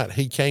believe it or not,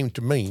 he came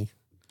to me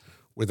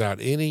without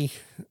any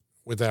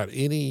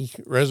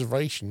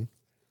reservation.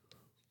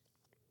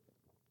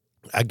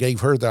 I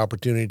gave her the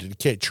opportunity to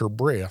catch her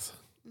breath.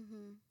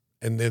 Mm-hmm.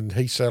 And then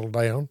he settled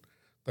down.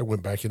 They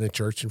went back in the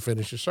church and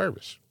finished the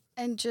service.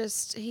 And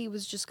he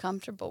was just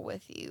comfortable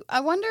with you. I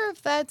wonder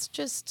if that's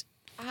just.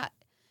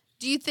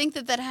 Do you think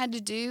that had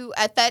to do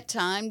at that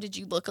time? Did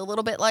you look a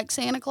little bit like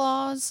Santa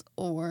Claus,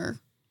 or?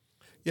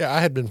 Yeah, I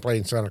had been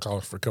playing Santa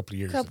Claus for a couple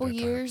of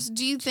years.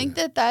 Do you think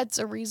that that's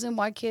a reason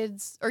why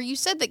kids, or you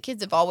said that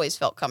kids have always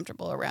felt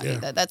comfortable around you,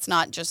 that's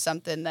not just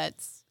something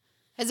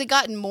has it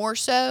gotten more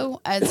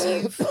so as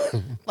you've,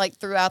 like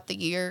throughout the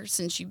years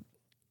since you've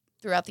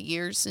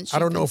I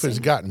don't know if it's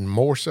gotten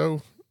more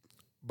so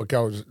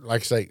because,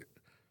 like I say,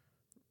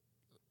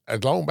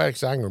 as long back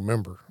as I can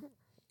remember,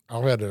 I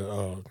had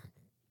a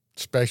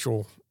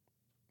special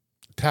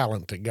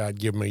talent that God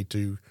gave me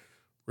to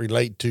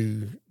relate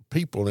to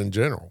people in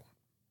general.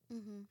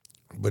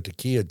 But the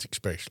kids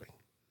especially.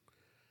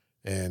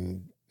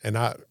 And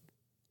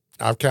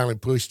I've kind of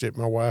pushed it.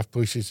 My wife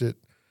pushes it.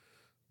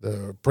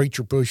 The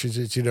preacher pushes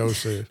it,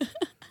 so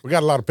we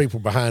got a lot of people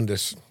behind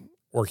us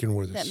working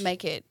with us. That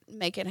make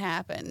it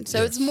happen. So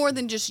Yes. it's more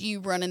than just you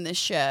running the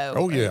show.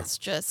 Oh, yeah. It's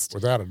just.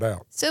 Without a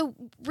doubt. So,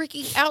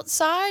 Ricky,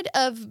 outside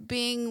of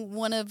being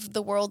one of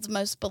the world's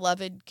most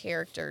beloved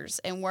characters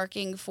and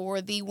working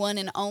for the one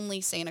and only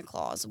Santa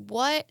Claus,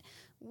 what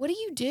do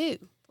you do?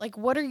 Like,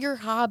 what are your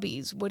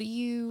hobbies? What do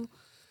you...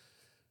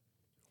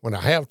 When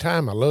I have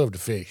time, I love to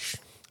fish.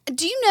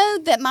 Do you know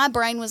that my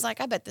brain was like,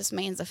 I bet this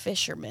man's a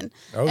fisherman.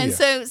 Oh, and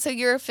yeah. so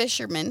you're a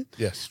fisherman.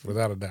 Yes,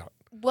 without a doubt.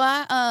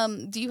 Why,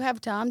 do you have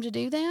time to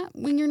do that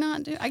when you're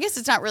not doing... I guess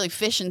it's not really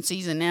fishing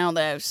season now,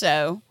 though,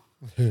 so...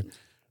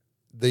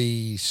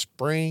 The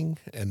spring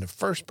and the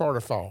first part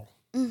of fall,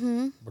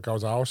 Mm-hmm.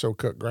 because I also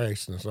cut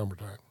grass in the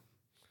summertime.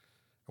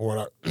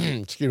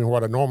 And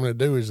what I normally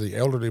do is the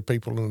elderly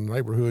people in the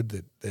neighborhood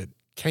that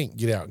can't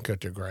get out and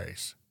cut their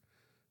grass,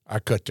 I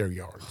cut their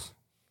yards.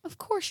 Of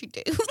course you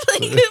do.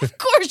 Of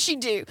course you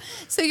do.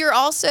 So you're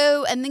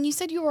also, and then you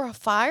said you were a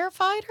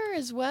firefighter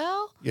as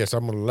well? Yes,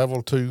 I'm a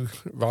level 2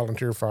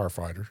 volunteer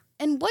firefighter.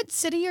 And what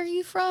city are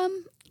you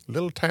from?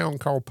 Little town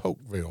called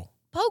Polkville.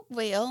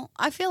 Polkville,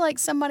 I feel like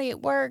somebody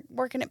at work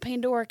working at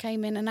Pandora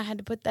came in and I had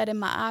to put that in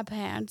my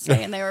iPad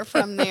saying they were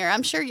from there.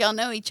 I'm sure y'all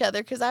know each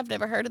other because I've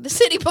never heard of the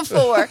city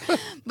before.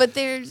 But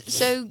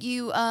so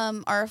you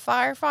are a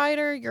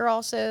firefighter. You're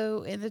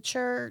also in the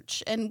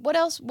church. And what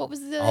else? What was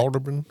the?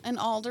 Alderman. An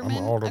alderman? I'm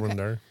an alderman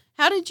there.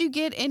 How did you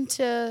get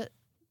into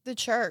the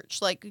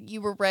church? Like you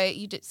were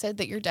said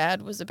that your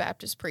dad was a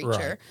Baptist preacher.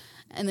 Right.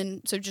 And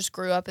then so just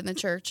grew up in the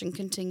church and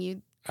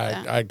continued.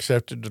 I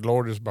accepted the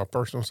Lord as my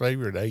personal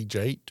Savior at age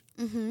 8.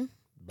 Mm-hmm.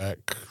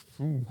 Back,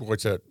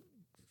 what's that,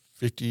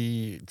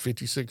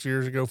 56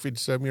 years ago,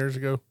 57 years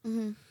ago?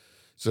 Mm-hmm.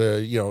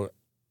 So,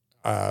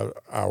 I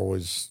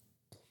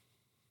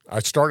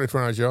started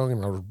when I was young,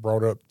 and I was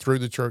brought up through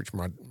the church.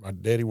 My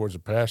daddy was a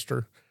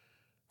pastor.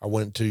 I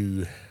went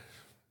to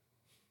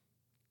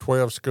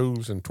 12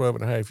 schools in 12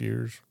 and a half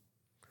years.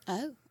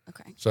 Oh,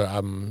 okay. So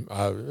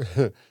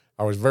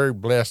I was very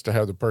blessed to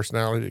have the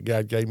personality that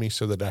God gave me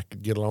so that I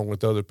could get along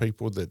with other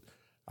people. That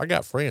I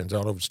got friends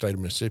all over the state of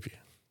Mississippi.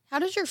 How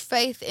does your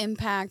faith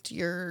impact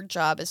your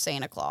job as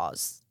Santa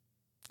Claus?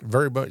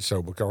 Very much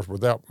so, because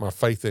without my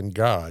faith in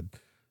God,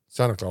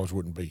 Santa Claus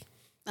wouldn't be.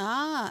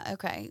 Ah,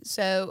 okay.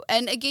 So,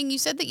 and again, you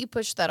said that you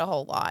pushed that a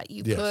whole lot.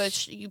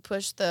 Yes. You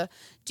push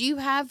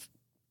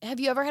have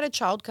you ever had a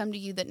child come to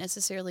you that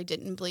necessarily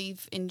didn't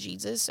believe in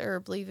Jesus or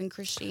believe in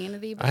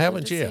Christianity? I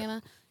haven't yet.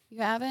 Santa? You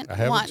haven't? I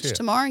haven't Watch yet.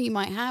 tomorrow, you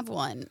might have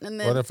one. And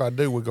then, But if I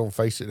do, we're going to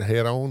face it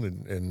head on,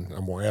 and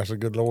I'm going to ask the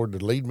good Lord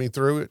to lead me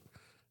through it,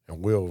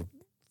 and we'll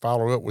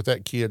follow up with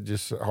that kid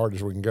just as hard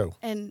as we can go.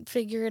 And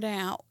figure it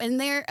out.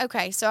 And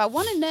okay, so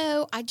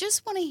I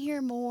just want to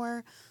hear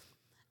more.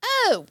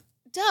 Oh,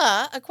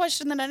 a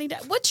question that I need to,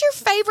 what's your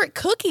favorite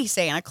cookie,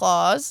 Santa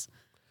Claus?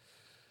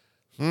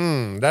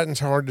 That's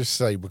hard to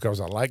say because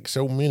I like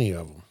so many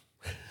of them.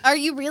 Are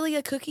you really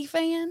a cookie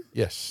fan?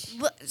 Yes.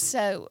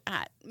 So,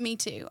 me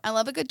too. I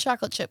love a good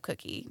chocolate chip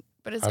cookie.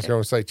 But I was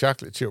going to say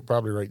chocolate chip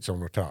probably rates on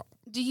the top.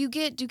 Do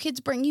kids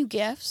bring you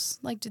gifts?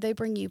 Like, do they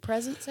bring you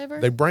presents ever?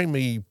 They bring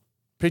me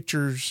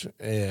pictures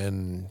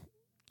and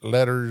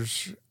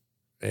letters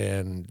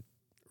and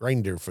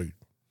reindeer food.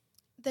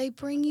 They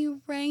bring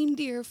you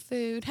reindeer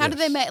food. How do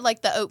Yes. they make,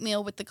 like, the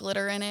oatmeal with the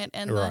glitter in it?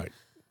 And Right.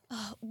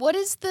 What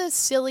is the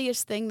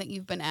silliest thing that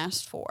you've been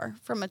asked for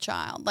from a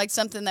child? Like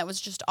something that was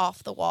just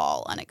off the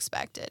wall,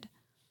 unexpected.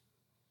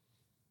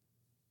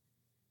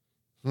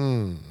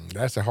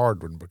 That's a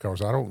hard one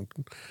because I don't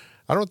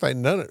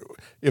think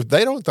if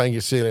they don't think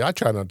it's silly, I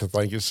try not to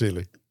think it's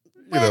silly.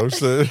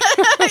 So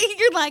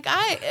You're like,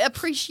 I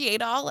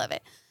appreciate all of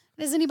it.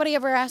 Does anybody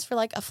ever ask for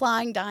like a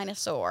flying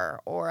dinosaur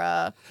or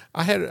I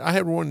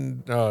had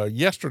one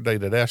yesterday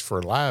that asked for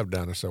a live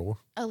dinosaur.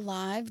 a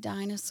live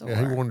dinosaur?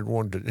 Yeah, he wanted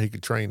one that he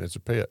could train as a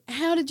pet.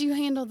 How did you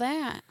handle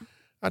that?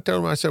 I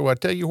told him, I said, well, I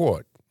tell you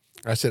what.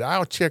 I said,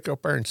 I'll check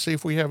up there and see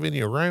if we have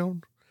any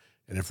around.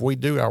 And if we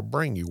do, I'll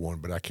bring you one,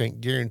 but I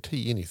can't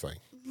guarantee anything.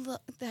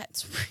 Look,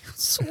 that's real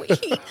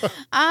sweet.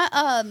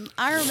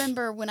 I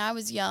remember when I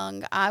was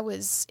young, I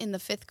was in the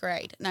 5th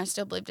grade, and I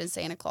still believed in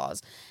Santa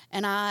Claus.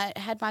 And I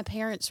had my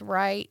parents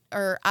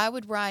I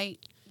would write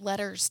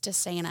letters to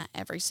Santa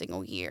every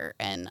single year,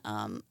 and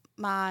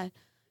my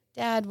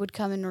dad would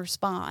come and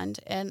respond.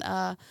 And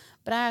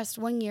but I asked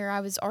one year, I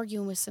was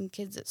arguing with some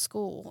kids at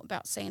school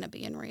about Santa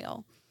being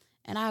real.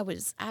 And I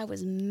was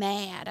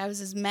mad. I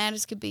was as mad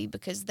as could be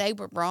because they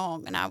were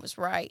wrong and I was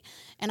right.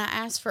 And I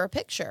asked for a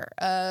picture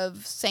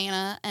of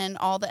Santa and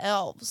all the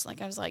elves. Like,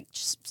 I was like,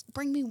 just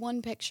bring me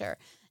one picture.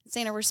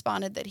 Santa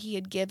responded that he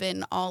had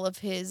given all of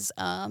his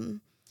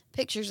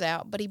pictures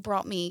out, but he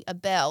brought me a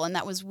bell. And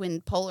that was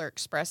when Polar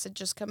Express had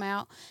just come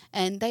out.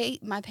 And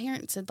my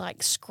parents had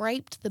like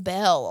scraped the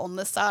bell on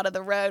the side of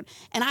the road.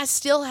 And I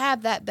still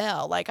have that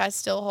bell. Like, I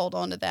still hold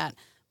on to that.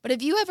 But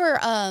have you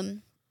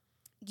ever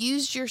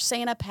used your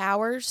Santa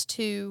powers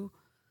to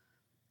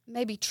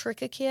maybe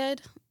trick a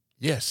kid?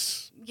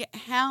 Yes. Yeah,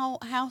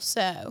 how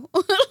so?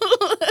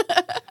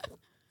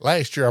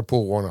 Last year I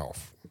pulled one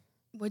off.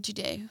 What'd you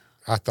do?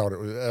 I thought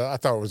it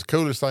was the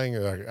coolest thing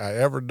I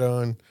ever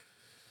done.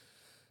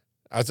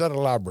 I was at a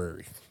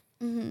library,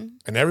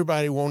 and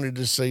everybody wanted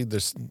to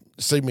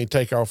see me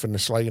take off in the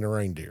sleigh and a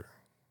reindeer.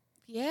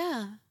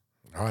 Yeah.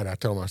 All right, I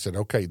told them, I said,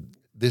 okay,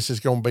 this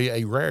is going to be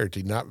a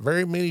rarity. Not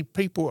very many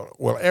people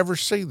will ever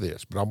see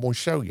this, but I'm going to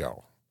show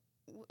y'all.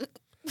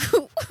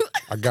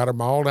 I got them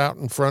all out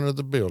in front of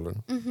the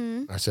building.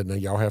 Mm-hmm. I said, now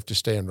y'all have to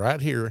stand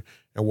right here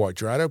and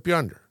watch right up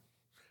yonder.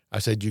 I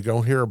said, you're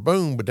going to hear a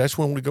boom, but that's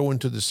when we go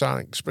into the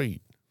sonic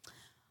speed.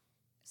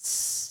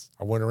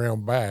 I went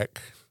around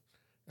back,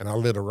 and I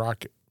lit a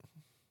rocket.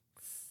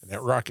 And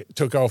that rocket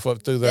took off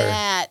up through there.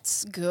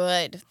 That's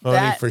good.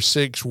 Honey, for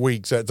 6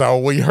 weeks, that's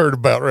all we heard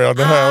about around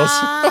the house.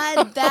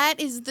 That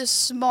is the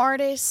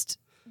smartest.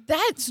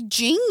 That's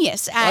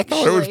genius,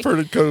 actually. I thought it was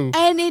pretty cool.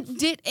 And it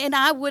did, and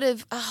I would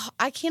have,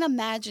 I can't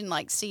imagine,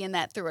 like, seeing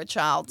that through a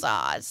child's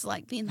eyes.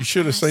 Like, being You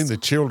should have seen the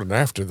children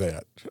after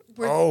that.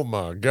 Oh,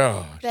 my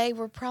God. They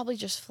were probably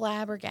just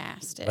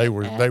flabbergasted. They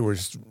were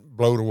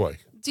blown away.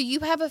 Do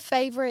you have a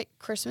favorite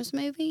Christmas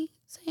movie,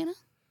 Santa?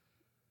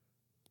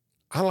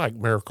 I like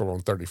Miracle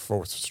on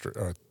 34th Street.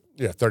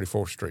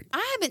 34th Street.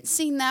 I haven't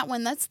seen that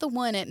one. That's the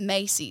one at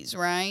Macy's,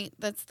 right?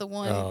 That's the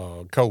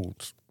one.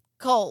 Coles.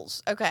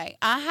 Kohl's. Okay.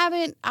 I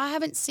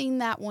haven't seen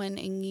that one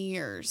in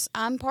years.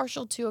 I'm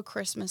partial to A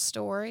Christmas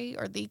Story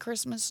or The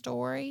Christmas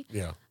Story.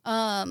 Yeah.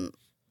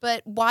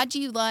 But why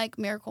do you like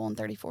Miracle on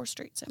 34th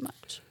Street so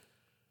much?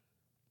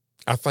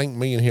 I think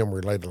me and him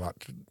relate a lot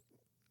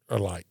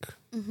alike.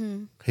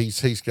 Mm-hmm.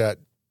 He's got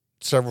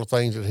several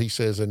things that he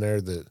says in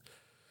there that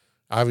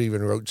I've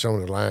even wrote some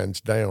of the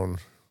lines down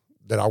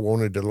that I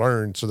wanted to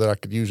learn so that I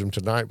could use them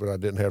tonight, but I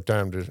didn't have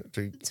time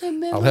to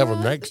I'll have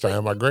them next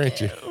time, I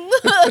grant you.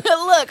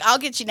 Look, I'll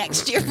get you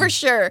next year for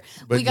sure.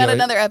 But, we got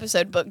another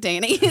episode booked,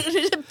 Danny.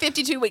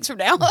 52 weeks from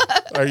now.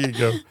 There you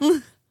go.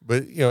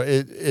 But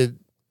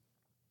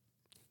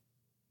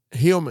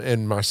him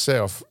and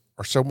myself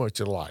are so much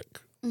alike,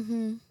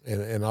 mm-hmm.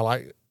 and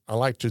I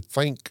like to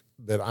think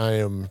that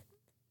I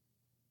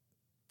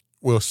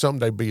will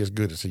someday be as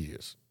good as he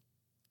is.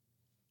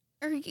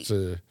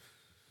 So,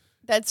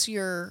 that's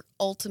your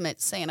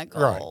ultimate Santa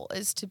goal, right,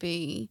 is to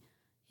be.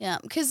 Yeah,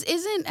 because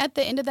isn't at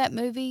the end of that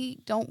movie,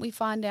 don't we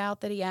find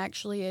out that he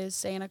actually is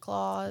Santa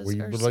Claus? We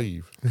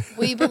believe.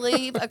 We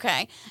believe.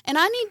 Okay. And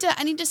I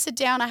need to sit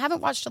down. I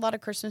haven't watched a lot of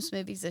Christmas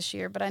movies this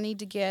year, but I need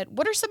to get,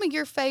 what are some of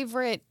your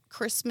favorite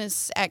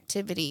Christmas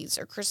activities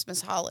or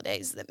Christmas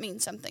holidays that mean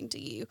something to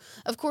you?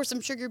 Of course, I'm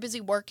sure you're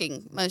busy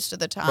working most of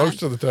the time.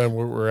 Most of the time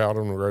we're out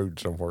on the road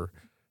somewhere.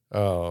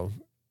 I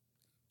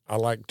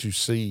like to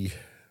see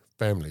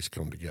families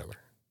come together.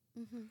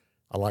 Mm-hmm.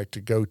 I like to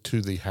go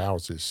to the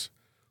houses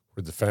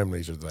where the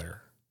families are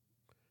there,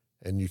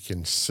 and you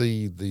can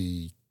see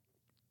the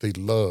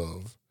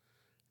love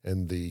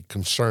and the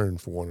concern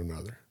for one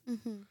another.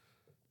 Mm-hmm.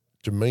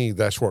 To me,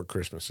 that's what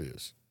Christmas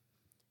is.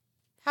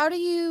 How do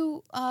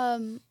you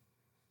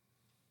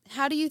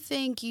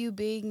think you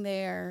being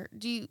there?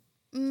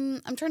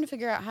 I'm trying to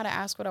figure out how to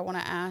ask what I want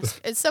to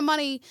ask. As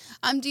somebody,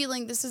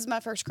 this is my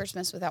first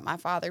Christmas without my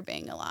father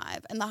being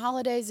alive, and the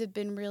holidays have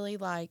been really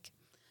like.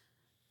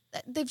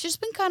 They've just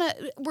been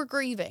we're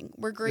grieving,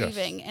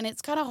 yes. And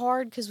it's kind of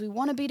hard because we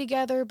want to be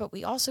together, but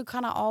we also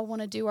kind of all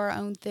want to do our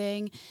own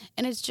thing.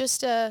 And it's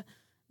just and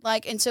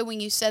so when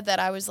you said that,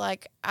 I was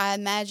like, I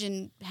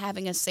imagine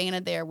having a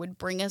Santa there would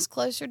bring us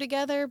closer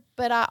together.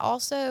 But I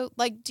also,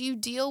 do you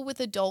deal with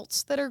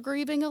adults that are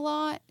grieving a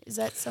lot? Is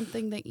that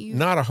something that you...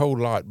 Not a whole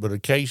lot, but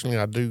occasionally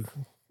I do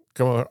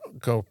come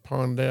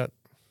upon that.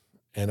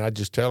 And I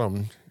just tell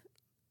them,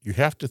 you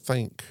have to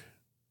think,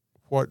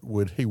 what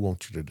would he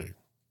want you to do?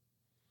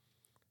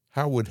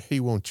 How would he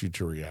want you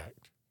to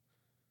react?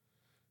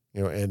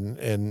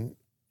 And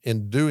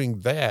in doing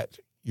that,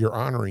 you're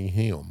honoring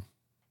him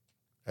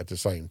at the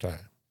same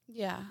time.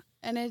 Yeah,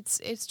 and it's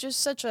just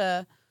such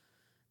a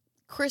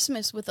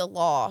Christmas with a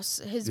loss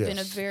has yes. been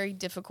a very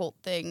difficult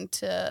thing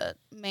to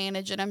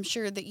manage, and I'm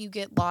sure that you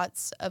get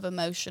lots of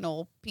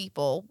emotional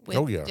people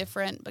with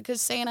different,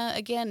 because Santa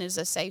again is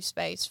a safe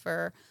space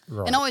for,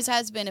 right. And always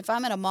has been. If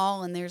I'm at a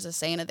mall and there's a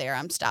Santa there,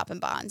 I'm stopping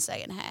by and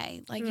saying,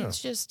 "Hey,"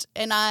 It's just,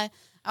 and I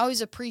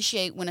always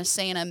appreciate when a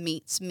Santa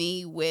meets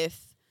me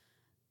with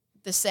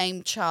the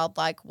same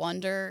childlike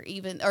wonder,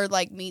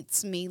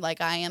 meets me like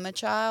I am a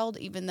child,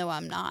 even though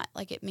I'm not.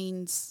 It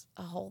means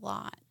a whole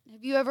lot.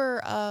 Have you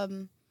ever,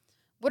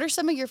 what are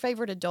some of your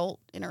favorite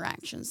adult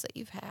interactions that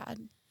you've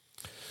had?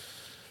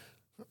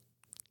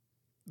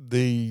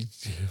 The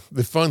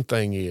fun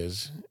thing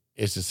is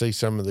to see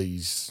some of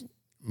these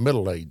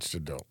middle-aged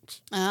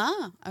adults.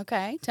 Ah,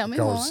 okay. Tell me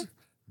more.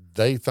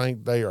 They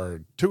think they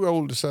are too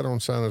old to sit on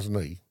Santa's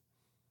knee.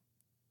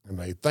 And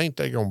they think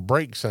they're going to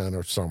break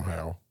Santa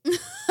somehow.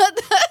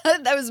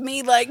 That was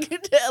me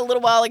a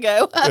little while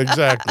ago.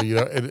 Exactly.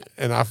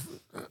 And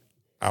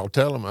I'll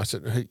tell them, I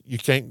said, hey, you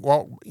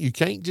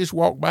can't just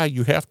walk by.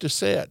 You have to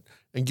sit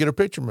and get a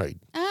picture made.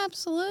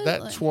 Absolutely.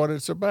 That's what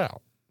it's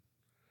about.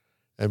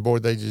 And boy,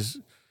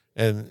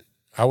 and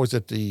I was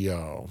at the,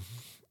 I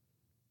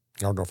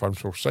don't know if I'm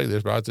supposed to say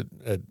this, but I was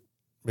at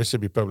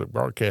Mississippi Public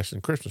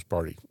Broadcasting Christmas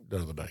party the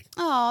other day.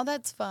 Oh,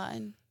 that's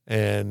fun.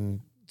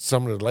 And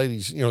some of the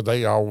ladies,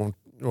 they all want,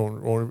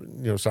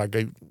 so I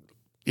gave,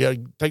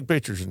 take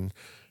pictures. And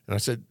I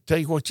said, tell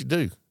you what you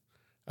do.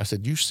 I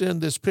said, you send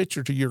this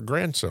picture to your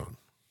grandson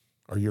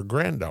or your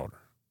granddaughter,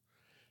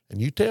 and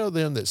you tell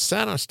them that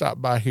Santa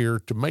stopped by here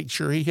to make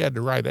sure he had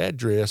the right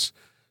address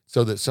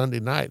so that Sunday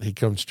night he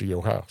comes to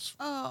your house.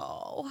 Oh.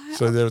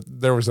 So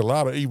there was a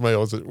lot of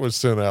emails that was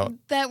sent out.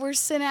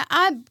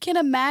 I can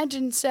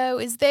imagine. So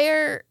is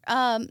there,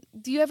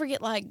 do you ever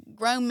get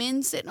grown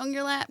men sitting on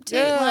your lap too?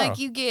 Yeah.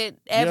 You get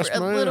Yes, a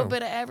little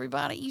bit of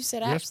everybody. You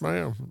said yes,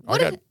 ma'am. I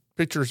got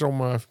pictures on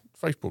my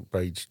Facebook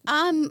page.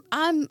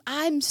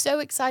 I'm so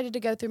excited to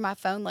go through my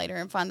phone later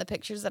and find the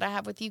pictures that I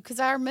have with you, because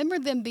I remember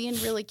them being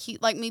really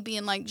cute, me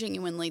being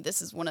genuinely,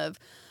 this is one of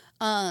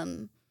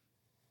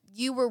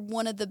you were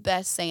one of the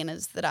best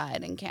Santas that I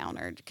had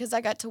encountered because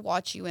I got to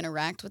watch you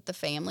interact with the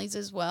families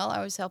as well.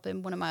 I was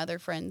helping one of my other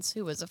friends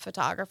who was a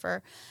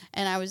photographer,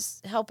 and I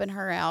was helping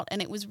her out.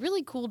 And it was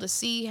really cool to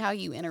see how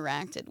you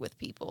interacted with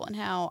people and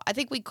how I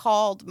think we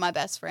called my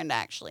best friend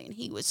actually, and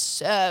he was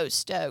so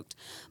stoked.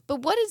 But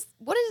what is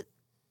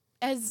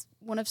as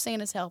one of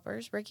Santa's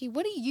helpers, Ricky,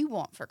 what do you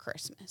want for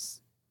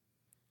Christmas?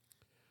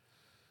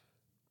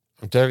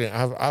 I'm telling you,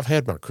 I've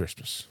had my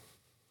Christmas.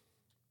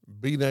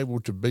 Being able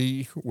to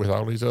be with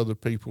all these other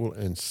people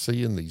and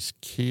seeing these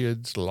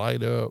kids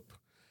light up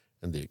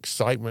and the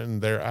excitement in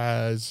their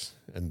eyes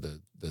and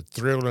the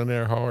thrill in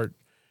their heart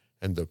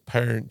and the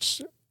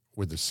parents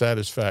with the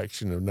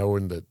satisfaction of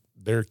knowing that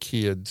their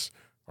kids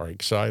are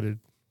excited.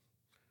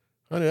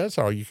 Honey, that's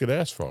all you could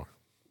ask for.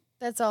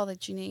 That's all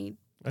that you need.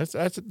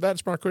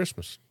 That's my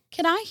Christmas.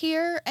 Can I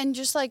hear, and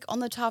just like on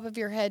the top of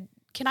your head,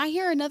 can I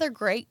hear another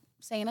great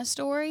Santa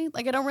story?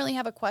 Like, I don't really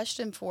have a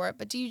question for it,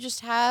 but do you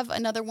just have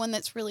another one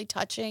that's really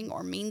touching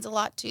or means a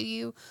lot to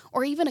you,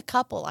 or even a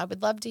couple? I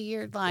would love to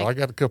hear. Like, Well, I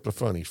got a couple of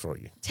funnies for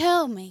you.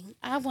 Tell me.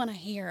 I want to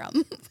hear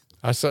them.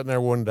 I was sitting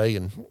there one day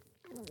and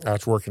I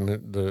was working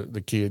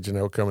the kids, and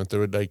they were coming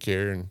through a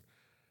daycare, and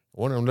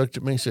one of them looked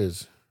at me and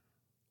says,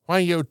 "Why are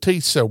your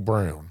teeth so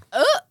brown?"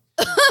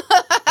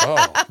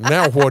 Oh,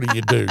 now what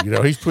do? You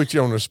know, he's put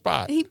you on the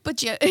spot. He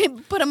put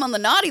him on the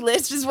naughty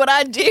list is what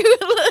I do.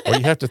 Well,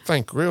 you have to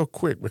think real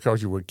quick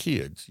because you were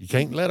kids. You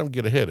can't let them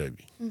get ahead of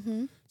you.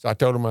 Mm-hmm. So I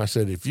told him, I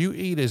said, if you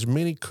eat as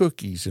many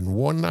cookies in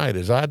one night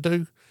as I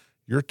do,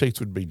 your teeth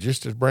would be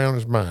just as brown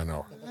as mine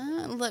are.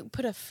 Look,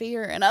 put a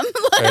fear in him.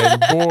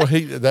 And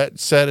boy, that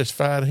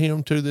satisfied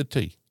him to the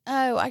T.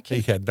 Oh, I can.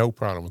 He had no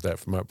problem with that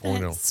from that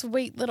point on.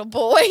 Sweet little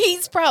boy.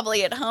 He's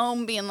probably at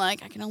home being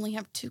like, I can only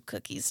have 2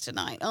 cookies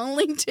tonight.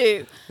 Only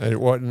 2.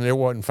 And there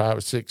wasn't 5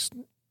 or 6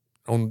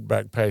 on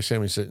back past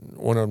him. He said,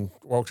 one of them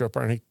walks up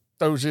there and he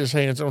throws his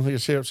hands on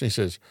his hips and he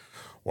says,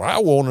 "Well, I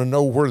want to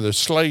know where the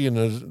sleigh and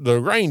the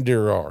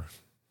reindeer are."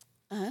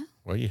 Uh-huh.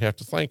 Well, you have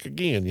to think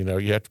again. You know,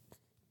 you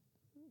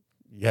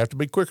have to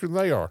be quicker than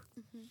they are.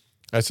 Mm-hmm.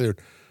 I said,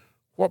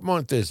 "What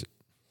month is it?"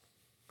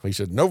 He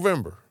said,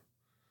 "November."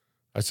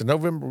 I said,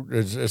 "November,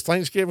 is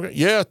Thanksgiving?"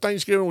 "Yeah,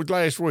 Thanksgiving was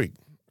last week."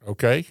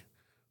 "Okay.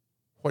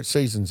 What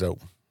season's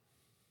open?"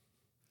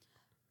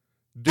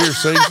 "Deer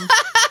season."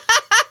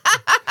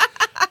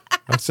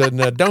 I said,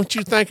 "Now, don't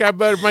you think I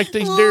better make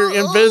these deer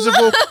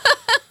invisible?"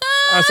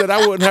 I said, "I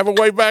wouldn't have a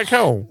way back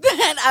home."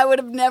 That I would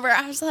have never.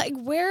 I was like,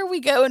 where are we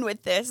going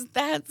with this?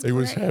 That's He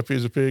was great. happy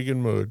as a pig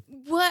in mud.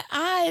 What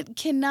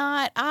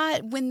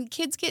when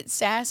kids get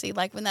sassy,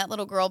 like when that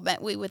little girl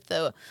met me with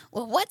well,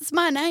 what's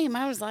my name?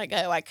 I was like,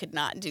 oh, I could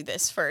not do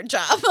this for a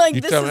job. Like,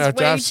 You this tell me, is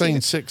after way I've too.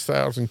 seen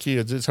 6,000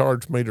 kids, it's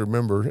hard for me to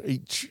remember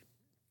each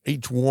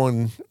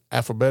one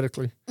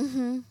alphabetically.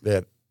 Mm-hmm.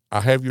 That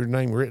I have your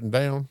name written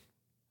down,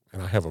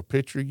 and I have a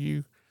picture of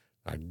you.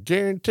 I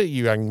guarantee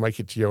you I can make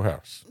it to your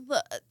house.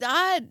 Look,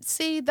 I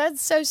see.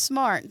 That's so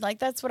smart. Like,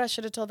 that's what I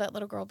should have told that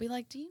little girl. Be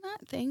like, do you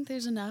not think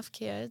there's enough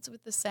kids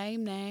with the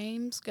same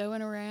names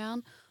going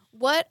around?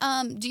 What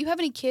do you have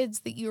any kids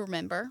that you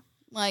remember?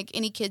 Like,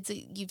 any kids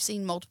that you've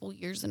seen multiple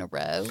years in a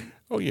row?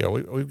 Oh yeah,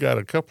 we've got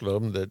a couple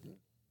of them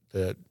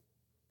that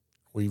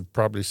we've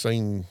probably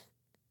seen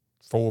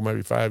 4,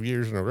 maybe 5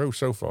 years in a row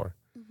so far,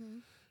 Mm-hmm.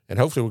 and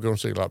hopefully we're going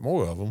to see a lot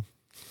more of them.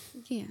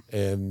 Yeah.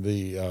 And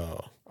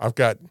I've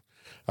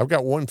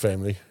got one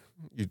family.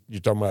 You're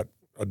talking about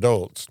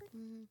adults.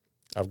 Mm-hmm.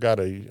 I've got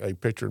a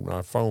picture in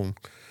my phone.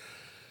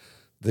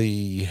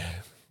 The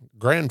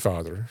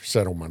grandfather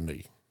sat on my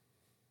knee.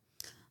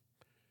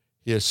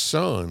 His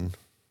son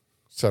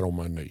sat on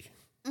my knee.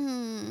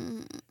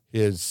 Mm.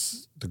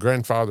 The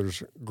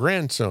grandfather's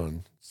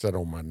grandson sat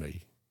on my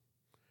knee.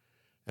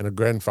 And the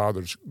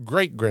grandfather's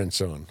great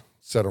grandson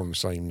sat on the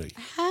same knee.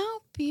 How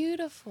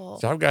beautiful.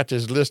 So I've got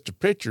this list of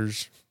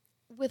pictures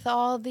With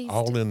all these.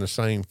 all in the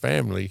same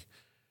family,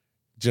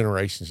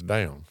 generations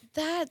down.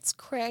 That's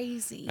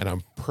crazy. And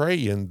I'm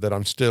praying that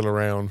I'm still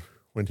around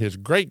when his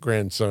great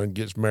grandson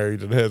gets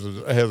married and has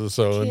a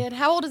son. Kid,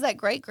 how old is that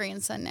great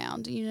grandson now?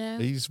 Do you know?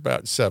 He's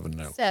about 7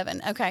 now.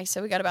 7. Okay, so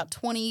we got about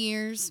 20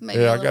 years, maybe.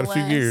 Yeah, a I got a little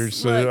few less. years,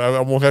 so Look, I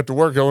won't have to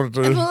work on it.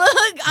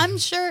 Look, I'm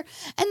sure.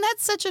 And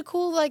that's such a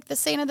cool, like the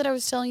Santa that I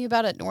was telling you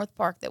about at North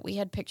Park that we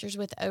had pictures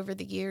with over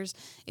the years.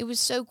 It was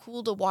so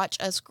cool to watch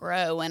us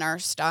grow and our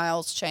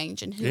styles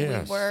change and who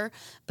Yes. we were.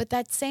 But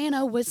that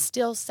Santa was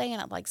still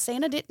Santa. Like,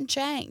 Santa didn't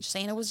change.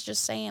 Santa was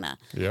just Santa.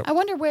 Yep.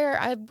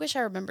 I wish I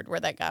remembered where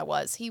that guy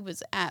was. He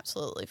was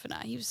absolutely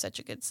phenomenal. He was such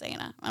a good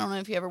Santa. I don't know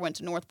if you ever went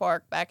to North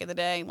Park back in the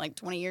day, like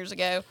 20 years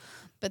ago.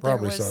 But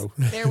Probably there was so.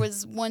 there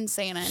was one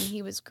Santa, and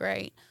he was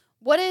great.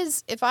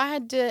 If I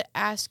had to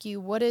ask you,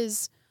 what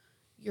is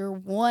your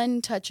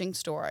one touching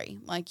story?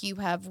 Like, you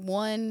have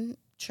one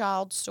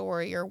child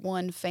story or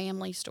one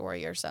family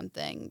story or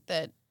something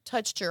that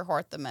touched your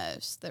heart the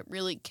most, that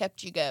really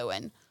kept you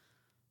going.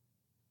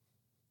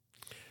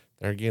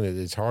 There again,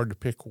 it's hard to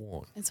pick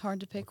one. It's hard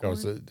to pick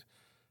Because one.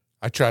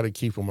 I try to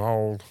keep them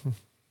all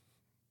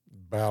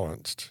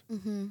balanced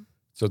Mm-hmm.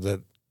 so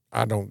that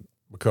I don't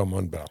become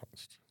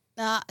unbalanced.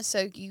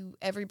 So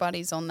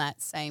everybody's on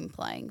that same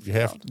playing field. You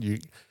have you.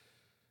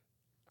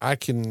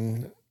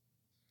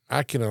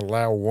 I can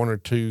allow one or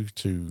two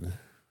to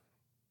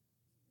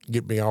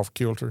get me off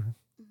kilter,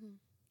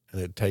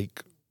 and it'd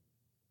take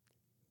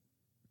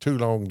too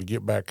long to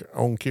get back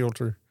on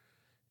kilter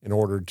in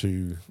order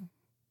to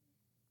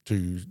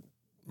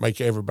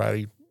make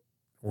everybody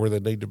where they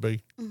need to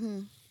be.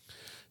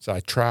 So I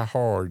try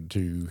hard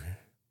to.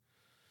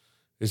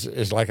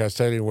 It's like I was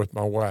telling you with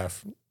my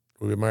wife.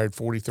 We've been married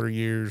 43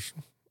 years.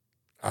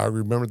 I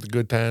remember the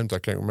good times. I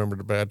can't remember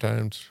the bad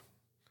times.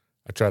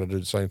 I try to do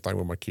the same thing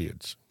with my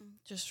kids.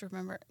 Just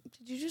remember,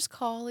 did you just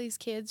call these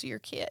kids your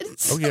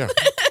kids? Oh, yeah.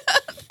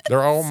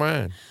 They're all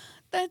mine.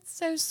 That's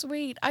so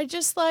sweet. I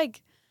just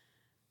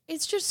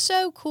it's just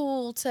so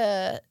cool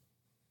to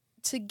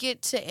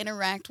get to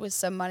interact with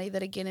somebody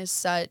that, again, is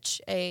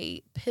such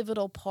a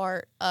pivotal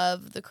part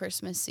of the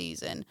Christmas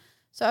season.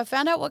 So I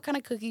found out what kind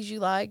of cookies you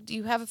like. Do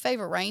you have a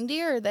favorite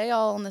reindeer, or are they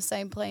all on the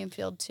same playing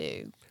field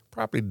too?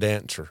 Probably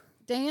Dancer.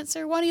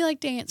 Dancer? Why do you like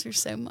Dancer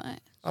so much?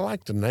 I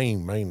like the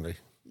name mainly.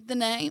 The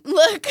name?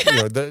 Look.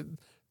 You know,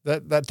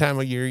 that time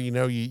of year,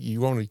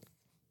 you want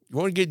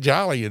to get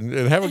jolly and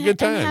have a good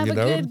time,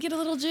 Get a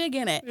little jig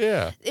in it.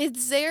 Yeah.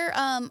 Is there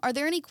are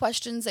there any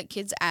questions that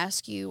kids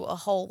ask you a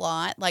whole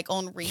lot, like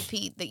on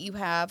repeat, that you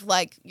have,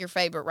 like your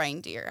favorite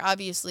reindeer?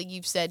 Obviously,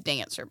 you've said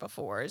Dancer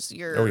before is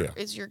your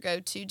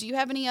go-to. Do you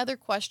have any other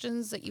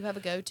questions that you have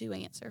a go-to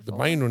answer for? The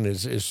main one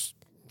is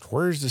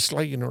where's the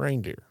sleigh and the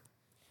reindeer?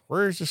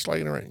 Where's the sleigh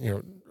and the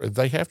reindeer?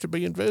 They have to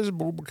be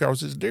invisible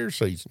because it's deer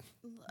season.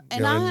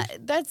 And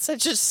that's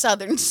such a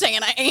Southern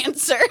Santa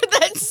answer.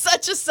 That's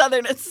such a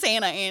Southern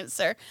Santa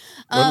answer.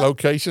 Well,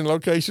 location,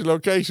 right?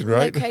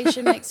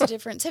 Location makes a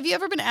difference. Have you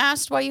ever been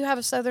asked why you have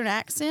a Southern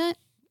accent?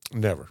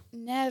 Never.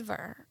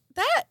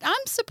 That,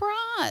 I'm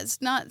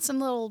surprised. Not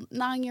some little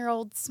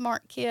 9-year-old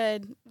smart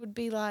kid would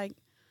be like.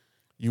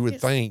 You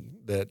would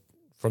think that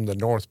from the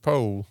North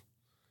Pole,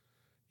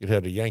 you'd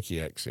have a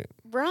Yankee accent.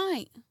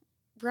 Right.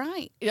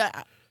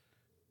 Yeah.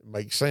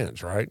 Makes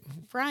sense, right?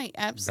 Right,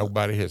 absolutely.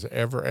 Nobody has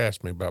ever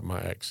asked me about my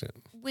accent.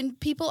 When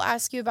people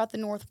ask you about the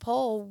North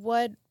Pole,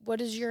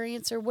 what is your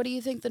answer? What do you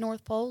think the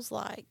North Pole's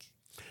like?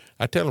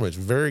 I tell them it's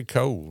very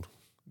cold,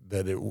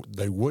 that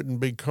they wouldn't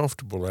be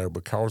comfortable there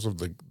because of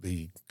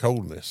the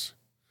coldness.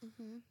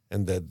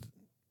 And that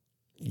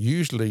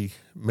usually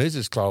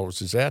Mrs. Claus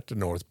is at the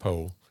North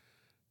Pole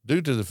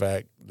due to the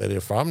fact that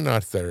if I'm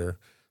not there,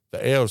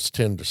 the elves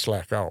tend to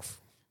slack off.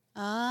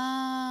 So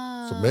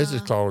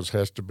Mrs. Claus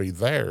has to be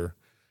there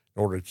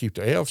in order to keep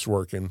the elves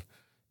working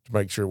to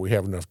make sure we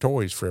have enough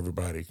toys for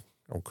everybody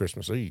on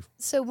Christmas Eve.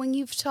 So when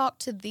you've talked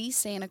to the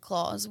Santa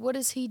Claus, what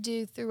does he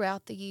do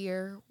throughout the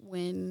year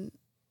when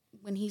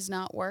he's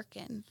not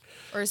working?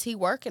 Or is he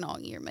working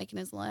all year, making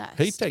his list?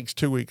 He takes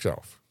 2 weeks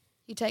off.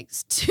 He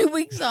takes 2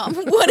 weeks off.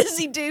 What does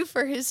he do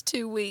for his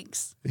 2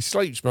 weeks? He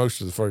sleeps most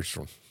of the first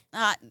one.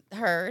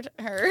 Heard.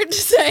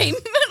 Same.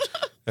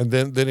 And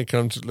then he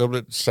comes a little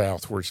bit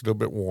south where it's a little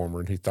bit warmer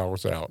and he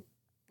thaws out.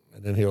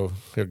 And then he'll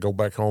go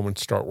back home and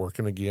start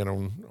working again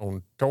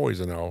on toys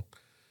and all,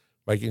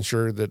 making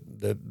sure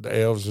that the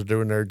elves are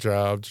doing their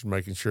jobs,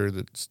 making sure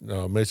that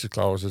Mrs.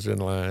 Claus is in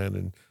line,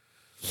 and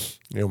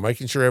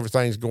making sure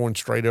everything's going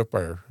straight up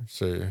there.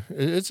 So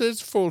it's a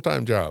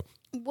full-time job.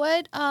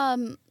 What are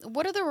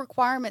the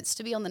requirements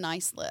to be on the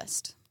nice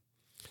list?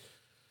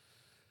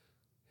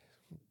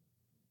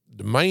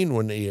 The main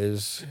one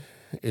is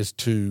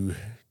to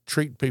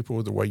treat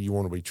people the way you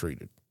want to be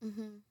treated.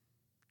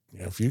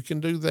 If you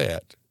can do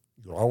that,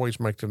 you'll always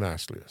make the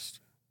nice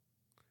list,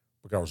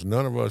 because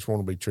none of us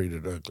want to be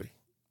treated ugly.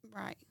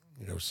 Right.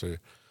 So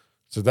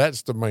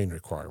that's the main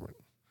requirement.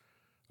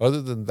 Other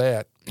than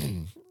that,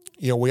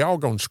 we all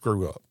gonna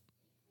screw up.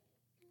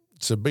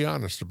 So be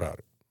honest about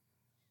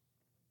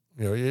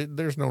it.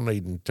 There's no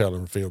need in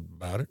telling Phil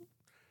about it.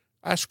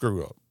 I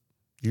screw up.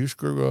 You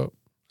screw up.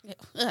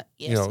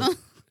 Yes.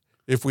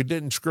 If we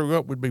didn't screw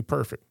up, we'd be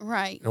perfect.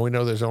 Right. And we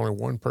know there's only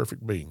one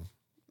perfect being.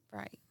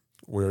 Right.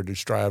 We're to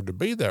strive to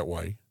be that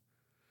way.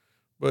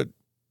 But,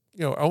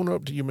 own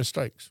up to your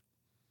mistakes.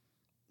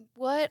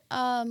 What,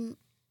 how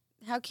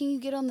can you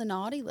get on the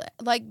naughty list?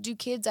 Like, do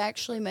kids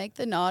actually make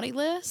the naughty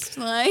list?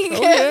 Like,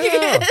 oh,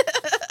 yeah.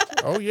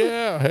 Oh,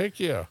 yeah. Heck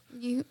yeah.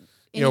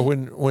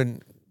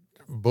 When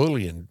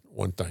bullying,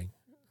 one thing.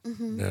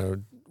 Now,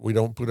 we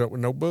don't put up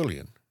with no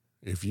bullying.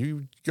 If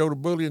you go to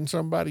bullying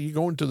somebody, you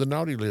go into the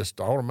naughty list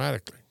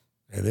automatically.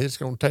 And it's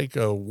going to take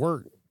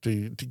work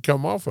to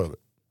come off of it,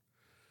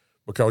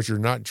 because you're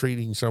not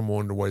treating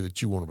someone the way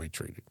that you want to be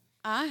treated.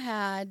 I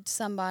had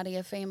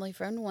a family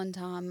friend one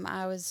time,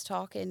 I was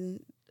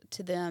talking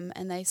to them,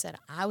 and they said,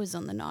 I was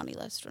on the naughty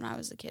list when I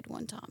was a kid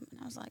one time.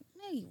 And I was like,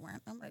 no, you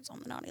weren't. Nobody's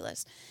on the naughty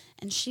list.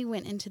 And she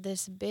went into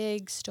this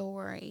big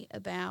story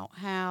about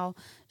how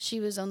she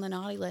was on the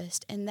naughty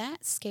list, and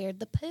that scared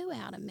the poo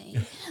out of me.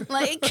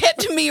 Like, it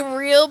kept me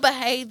real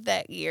behaved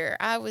that year.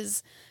 I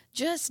was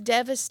just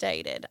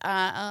devastated.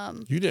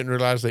 You didn't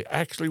realize they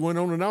actually went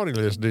on the naughty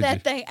list, did you?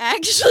 That they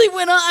actually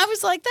went on. I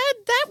was like,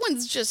 that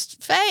one's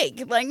just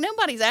fake. Like,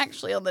 nobody's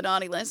actually on the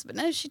naughty list. But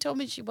no, she told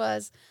me she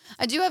was.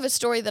 I do have a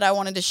story that I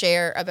wanted to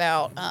share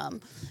about.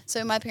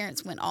 So my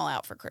parents went all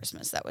out for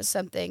Christmas. That was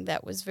something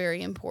that was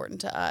very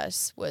important to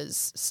us,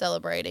 was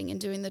celebrating and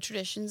doing the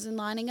traditions and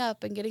lining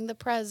up and getting the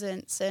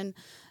presents and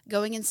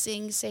going and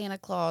seeing Santa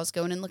Claus,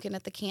 going and looking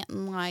at the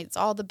Canton lights,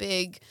 all the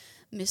big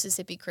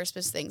Mississippi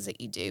Christmas things that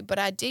you do. But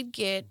I did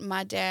get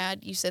my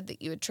dad. You said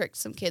that you had tricked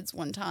some kids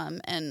one time,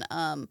 and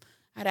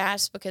I'd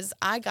asked because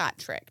I got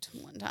tricked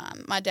one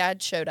time. My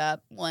dad showed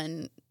up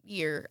one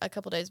year, a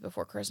couple days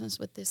before Christmas,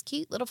 with this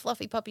cute little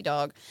fluffy puppy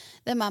dog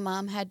that my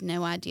mom had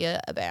no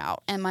idea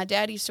about. And my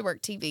dad used to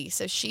work TV,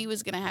 so she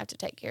was going to have to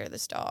take care of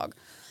this dog.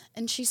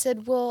 And she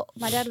said, well,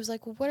 my dad was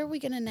like, well, what are we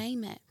going to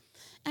name it?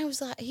 I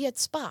was like, he had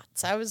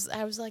spots. I was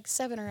like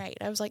 7 or 8.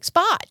 I was like,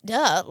 Spot,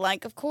 duh,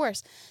 like, of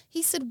course.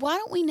 He said, why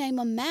don't we name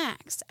him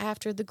Max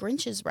after the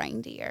Grinch's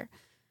reindeer,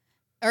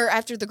 or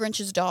after the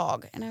Grinch's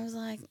dog? And I was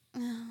like,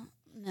 oh,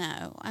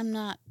 no, I'm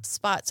not.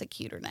 Spot's a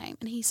cuter name.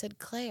 And he said,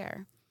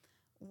 Claire,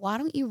 why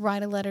don't you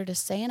write a letter to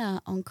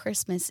Santa on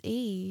Christmas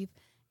Eve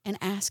and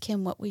ask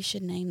him what we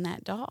should name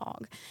that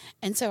dog?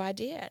 And so I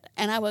did.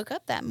 And I woke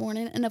up that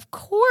morning, and of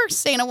course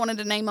Santa wanted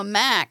to name him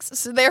Max.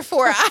 So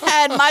therefore I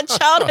had, my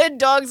childhood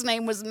dog's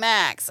name was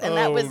Max. And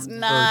that was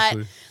not,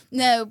 mercy.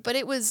 No, but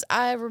it was,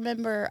 I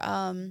remember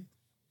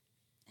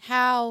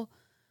how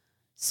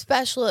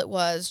special it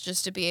was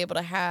just to be able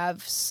to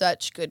have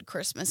such good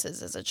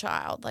Christmases as a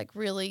child, like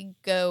really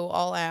go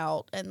all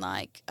out. And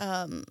like,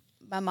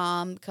 my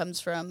mom comes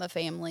from a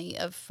family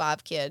of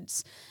 5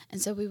 kids, and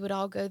so we would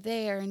all go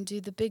there and do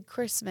the big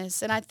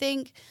Christmas. And I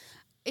think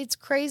it's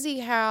crazy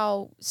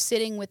how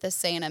sitting with a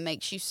Santa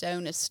makes you so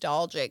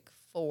nostalgic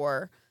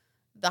for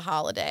the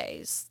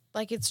holidays.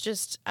 Like, it's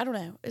just, I don't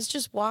know, it's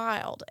just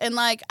wild. And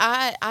like,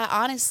 I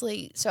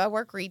honestly, so I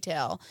work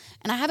retail,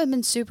 and I haven't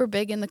been super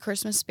big in the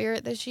Christmas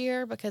spirit this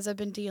year because I've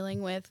been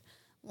dealing with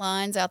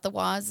lines out the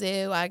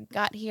wazoo. I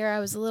got here,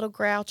 I was a little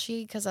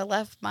grouchy because I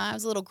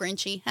was a little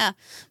grinchy,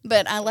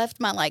 but I left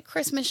my like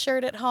Christmas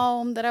shirt at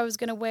home that I was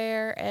going to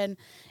wear. And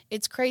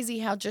it's crazy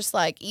how just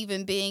like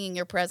even being in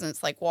your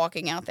presence, like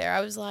walking out there, I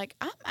was like,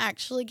 I'm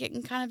actually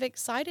getting kind of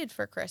excited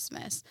for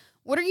Christmas.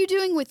 What are you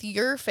doing with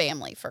your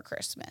family for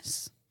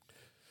Christmas?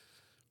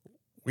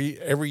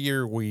 Every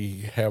year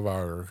we have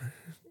our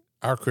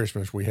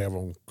Christmas we have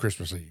on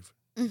Christmas Eve.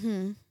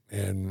 Mm-hmm.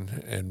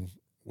 And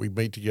we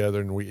meet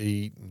together and we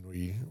eat and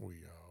we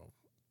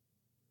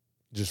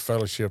just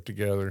fellowship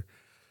together.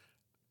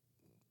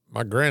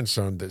 My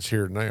grandson that's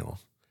here now,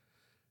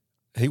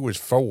 he was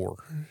 4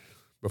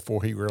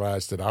 before he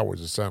realized that I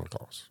was a Santa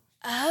Claus.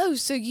 Oh,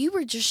 so you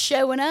were just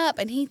showing up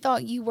and he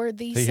thought you were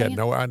the He had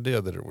no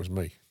idea that it was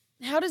me.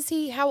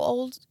 How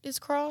old is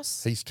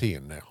Cross? He's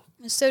 10 now.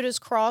 So does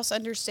Cross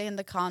understand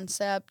the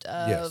concept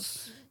of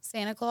yes.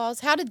 Santa Claus?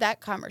 How did that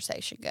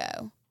conversation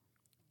go?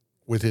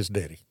 With his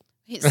daddy.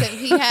 So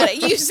he had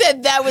it. You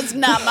said that was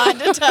not mine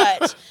to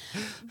touch.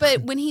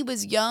 But when he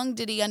was young,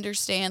 did he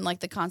understand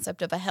like the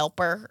concept of a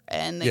helper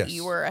and that yes.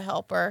 you were a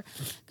helper?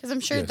 Because I'm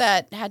sure yes.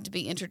 that had to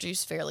be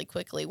introduced fairly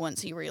quickly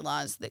once he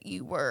realized that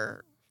you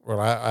were.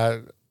 Well,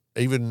 I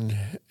even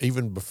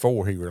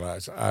before he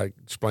realized, I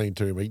explained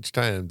to him each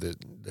time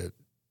that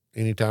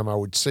anytime I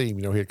would see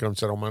him, he'd come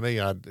sit on my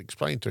knee. I'd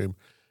explain to him,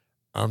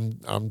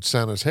 I'm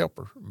Santa's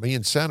helper. Me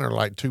and Santa are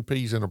like 2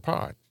 peas in a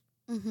pod.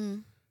 Mm-hmm.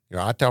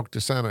 I talk to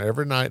Santa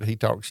every night. He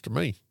talks to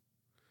me.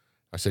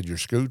 I said, your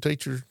school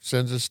teacher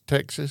sends us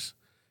texts,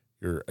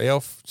 your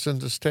elf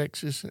sends us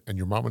texts, and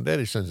your mom and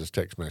daddy sends us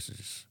text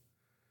messages.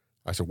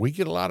 I said, we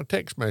get a lot of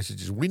text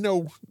messages. We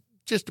know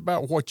just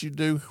about what you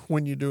do,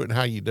 when you do it, and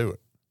how you do it.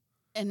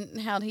 And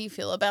how do you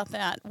feel about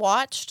that?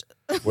 Watched?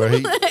 Well,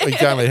 he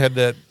kind of had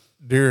that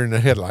deer in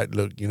the headlight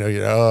look,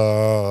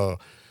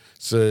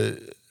 so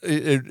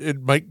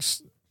it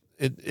makes...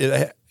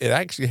 It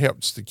actually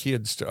helps the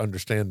kids to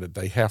understand that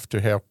they have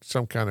to have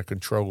some kind of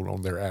control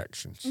on their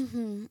actions.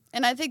 Mm-hmm.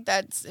 And I think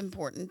that's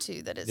important,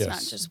 too, that it's yes.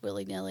 not just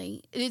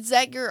willy-nilly. Is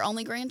that your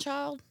only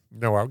grandchild?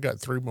 No, I've got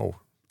 3 more.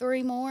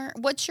 3 more?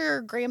 What's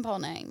your grandpa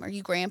name? Are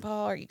you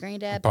grandpa? Are you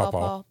granddad?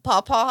 Pawpaw.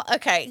 Pawpaw?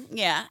 Okay,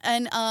 yeah.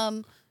 And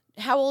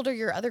how old are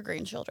your other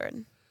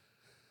grandchildren?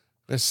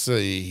 Let's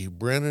see.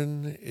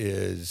 Brennan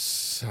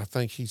is, I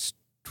think he's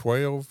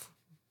 12.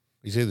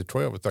 He's either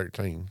 12 or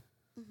 13.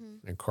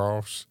 Mm-hmm. And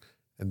Cross.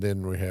 And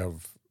then we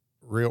have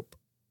Rip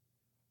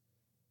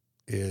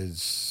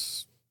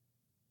is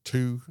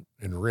 2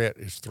 and Rhett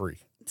is 3.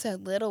 So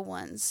little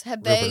ones.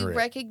 Have they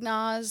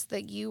recognized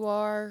that you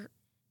are?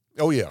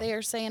 Oh yeah, they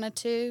are Santa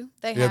too.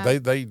 They I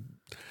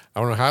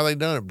don't know how they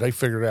done it, but they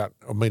figured it out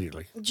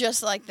immediately.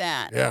 Just like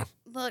that. Yeah.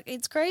 Look,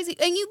 it's crazy,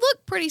 and you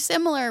look pretty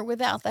similar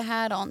without the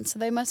hat on. So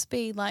they must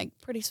be like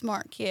pretty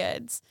smart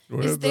kids.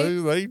 Well,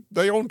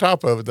 they on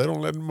top of it. They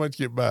don't let them much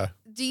get by.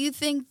 Do you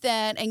think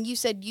that, and you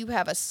said you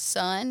have a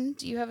son.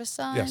 Do you have a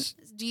son? Yes.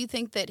 Do you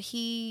think that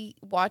he,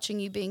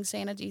 watching you being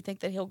Santa, do you think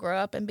that he'll grow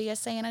up and be a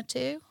Santa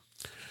too?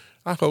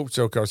 I hope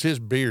so, because his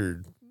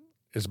beard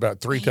is about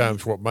 3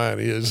 times what mine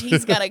is.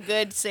 He's got a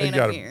good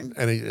Santa beard.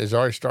 And he is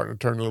already starting to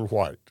turn a little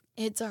white.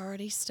 It's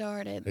already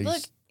started.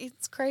 Look,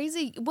 it's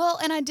crazy. Well,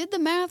 and I did the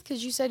math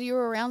because you said you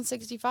were around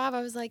 65.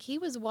 I was like, he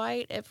was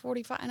white at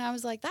 45. And I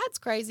was like, that's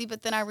crazy.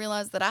 But then I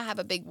realized that I have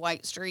a big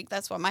white streak.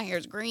 That's why my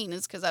hair's green,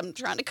 is because I'm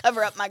trying to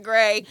cover up my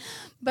gray.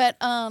 But,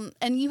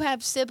 and you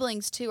have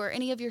siblings too. Are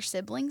any of your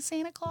siblings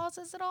Santa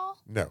Clauses at all?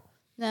 No.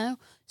 No?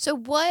 So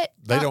what?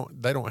 They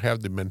don't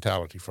have the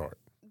mentality for it.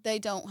 They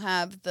don't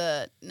have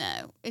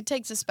no. It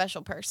takes a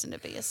special person to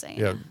be a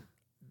Santa. Yeah.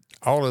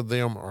 All of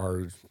them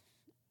are,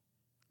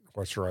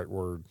 what's the right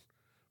word?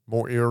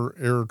 More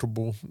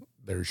irritable.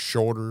 They're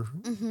shorter.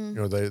 Mm-hmm.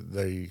 You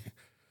know,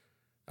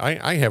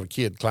 I have a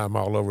kid climb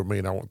all over me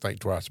and I won't think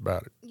twice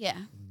about it. Yeah.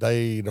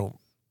 They don't.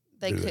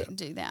 They couldn't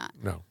do that.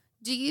 No.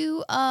 Do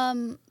you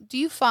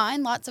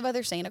find lots of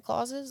other Santa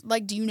Clauses?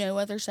 Like, do you know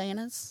other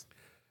Santas?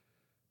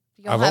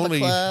 Do y'all have a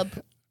club?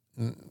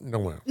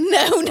 No.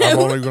 No. I've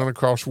only run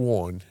across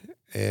one,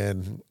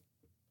 and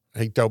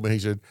he told me, he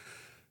said,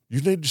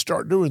 you need to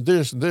start doing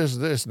this and this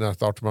and this. And I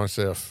thought to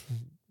myself,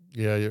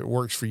 yeah, it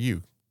works for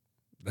you.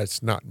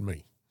 That's not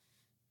me.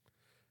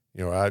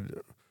 You know,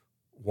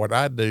 what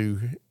I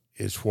do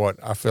is what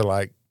I feel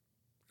like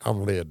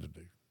I'm led to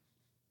do.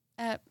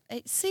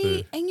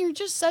 And you're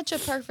just such a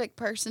perfect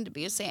person to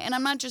be a Santa. And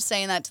I'm not just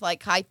saying that to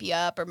like hype you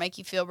up or make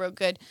you feel real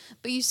good,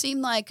 but you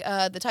seem like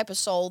the type of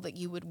soul that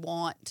you would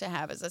want to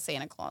have as a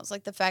Santa Claus.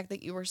 Like the fact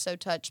that you were so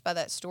touched by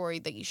that story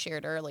that you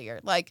shared earlier.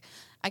 Like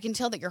I can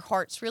tell that your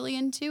heart's really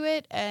into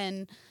it.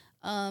 And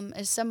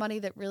as somebody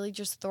that really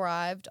just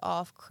thrived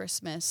off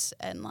Christmas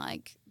and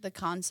like the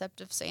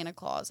concept of Santa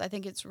Claus, I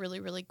think it's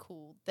really, really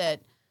cool that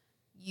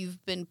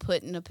you've been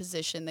put in a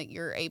position that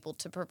you're able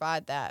to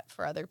provide that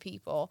for other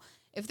people.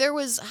 If there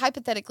was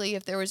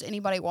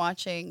anybody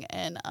watching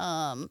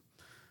and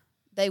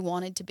they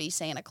wanted to be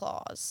Santa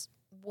Claus,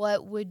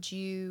 what would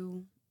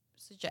you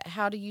suggest?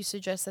 How do you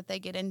suggest that they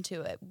get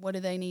into it? What do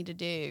they need to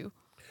do?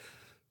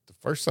 The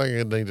first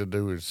thing they need to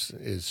do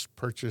is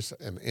purchase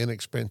an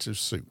inexpensive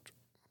suit.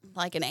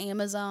 Like an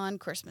Amazon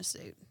Christmas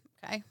suit,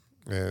 okay?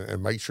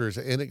 And make sure it's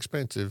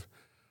inexpensive,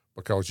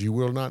 because you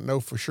will not know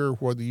for sure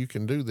whether you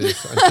can do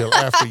this until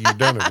after you've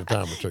done it a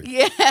time or two.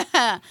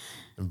 Yeah.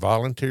 And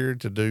volunteer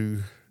to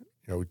do,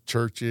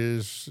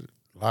 churches,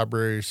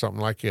 libraries,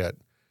 something like that.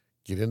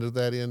 Get into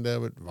that end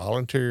of it,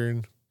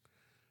 volunteering.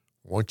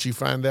 Once you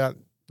find out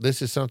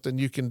this is something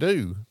you can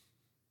do,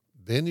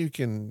 then you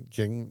can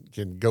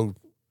go.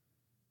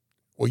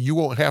 Well, you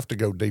won't have to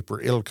go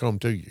deeper. It'll come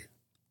to you.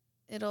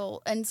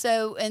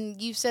 And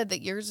you said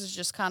that yours is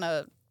just kind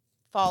of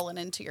falling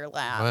into your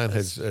lap. Mine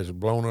has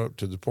blown up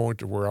to the point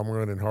to where I'm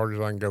running hard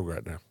as I can go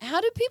right now. How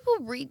do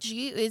people reach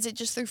you? Is it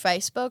just through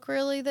Facebook,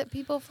 really, that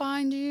people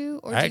find you?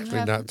 Or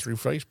Actually, not through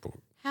Facebook.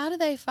 How do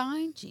they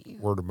find you?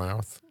 Word of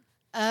mouth.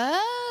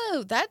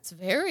 Oh, that's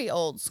very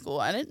old school.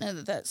 I didn't know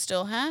that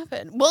still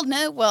happened. Well,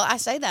 no. Well, I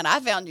say that. I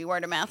found you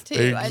word of mouth, too.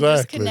 Exactly. I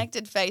just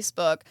connected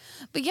Facebook.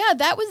 But, yeah,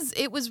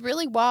 it was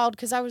really wild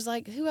because I was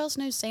like, who else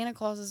knows Santa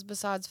Clauses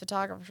besides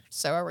photographers?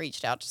 So I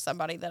reached out to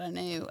somebody that I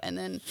knew, and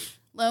then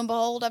lo and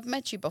behold, I've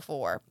met you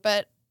before.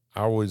 But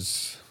I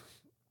was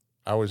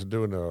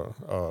doing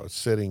a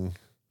sitting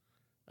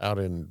out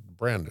in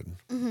Brandon,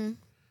 mm-hmm.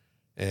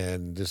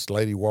 and this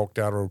lady walked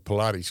out of a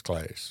Pilates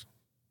class.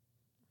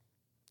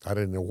 I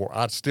didn't know.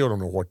 I still don't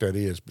know what that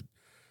is, but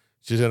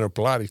she's in a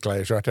Pilates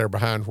class right there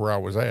behind where I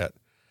was at,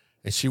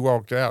 and she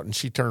walked out and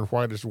she turned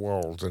white as the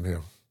walls. And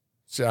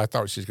I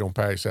thought she was gonna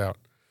pass out,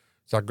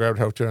 so I grabbed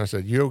her too and I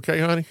said, "You okay,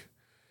 honey?"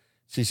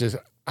 She says,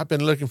 "I've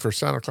been looking for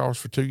Santa Claus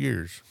for 2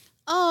 years."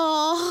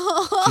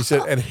 Oh, she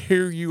said, "And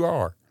here you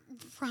are."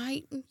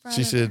 Right in front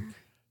She of said, her.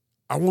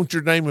 "I want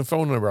your name and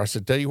phone number." I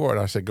said, "Tell you what,"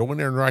 I said, "go in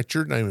there and write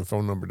your name and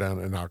phone number down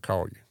and I'll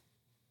call you."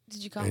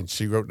 Did you call? And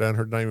she wrote down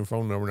her name and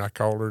phone number and I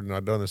called her and I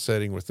done a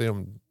setting with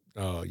them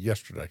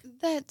yesterday.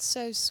 That's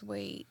so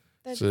sweet.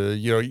 So,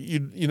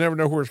 you never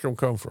know where it's going to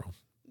come from.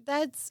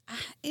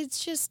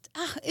 It's just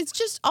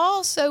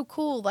all so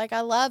cool. Like,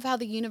 I love how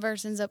the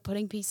universe ends up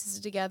putting pieces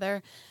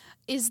together.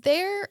 Is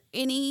there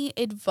any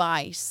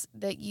advice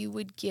that you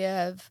would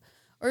give,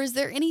 or is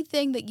there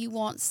anything that you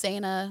want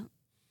Santa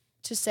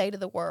to say to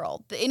the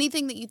world?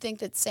 Anything that you think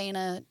that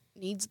Santa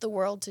needs the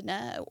world to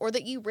know, or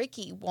that you,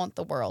 Ricky, want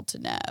the world to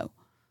know?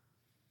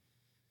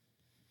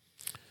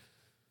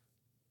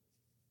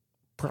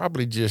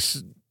 Probably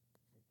just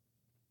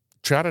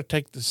try to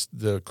take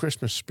the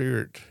Christmas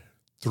spirit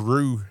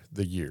through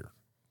the year.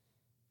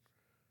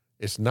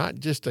 It's not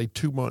just a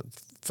 2-month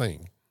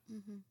thing.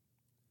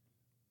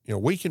 Mm-hmm.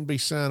 We can be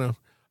Santa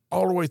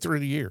all the way through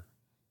the year.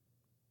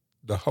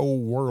 The whole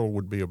world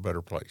would be a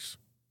better place.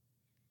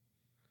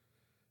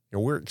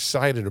 We're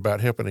excited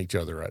about helping each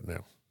other right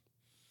now.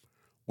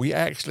 We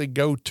actually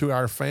go to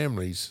our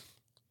families,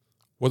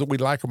 whether we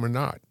like them or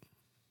not,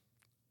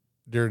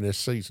 during this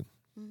season.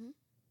 Mm-hmm.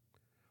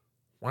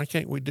 Why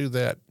can't we do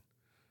that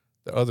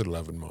the other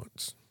 11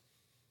 months?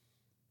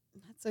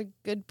 That's a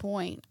good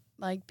point.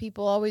 Like,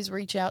 people always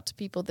reach out to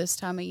people this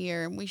time of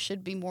year, and we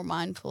should be more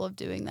mindful of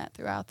doing that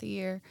throughout the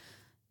year.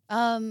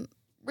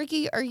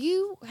 Ricky, are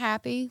you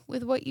happy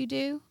with what you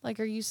do? Like,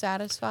 are you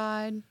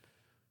satisfied?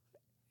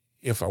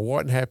 If I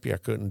wasn't happy, I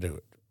couldn't do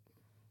it.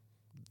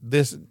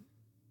 This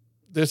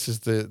is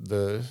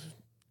the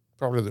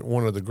probably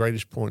one of the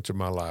greatest points of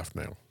my life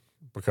now,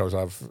 because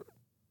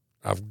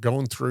I've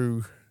gone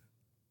through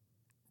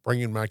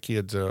bringing my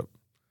kids up.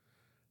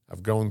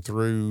 I've gone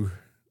through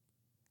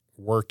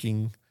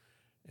working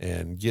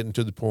and getting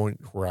to the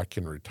point where I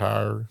can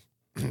retire.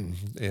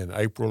 In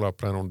April, I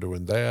plan on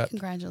doing that.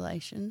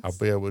 Congratulations. I'll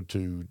be able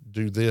to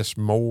do this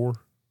more.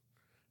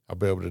 I'll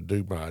be able to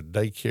do my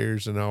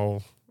daycares and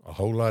all a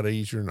whole lot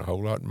easier and a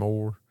whole lot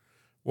more.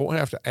 Won't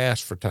have to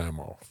ask for time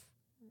off.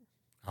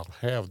 I'll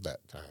have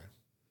that time.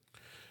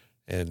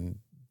 And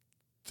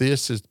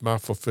this is my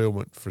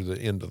fulfillment for the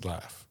end of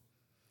life.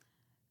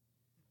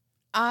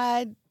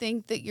 I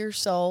think that your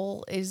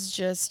soul is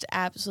just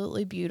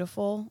absolutely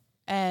beautiful.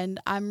 And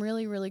I'm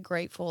really, really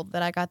grateful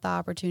that I got the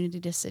opportunity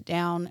to sit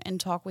down and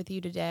talk with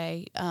you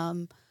today.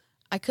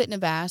 I couldn't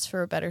have asked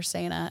for a better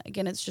Santa.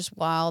 Again, it's just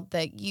wild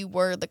that you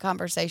were the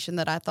conversation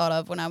that I thought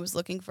of when I was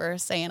looking for a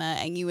Santa,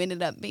 and you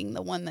ended up being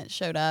the one that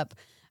showed up.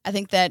 I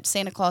think that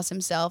Santa Claus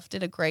himself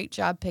did a great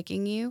job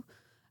picking you.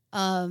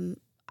 I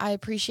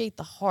appreciate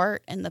the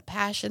heart and the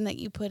passion that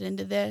you put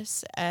into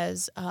this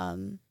as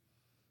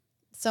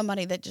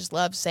somebody that just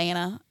loves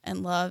Santa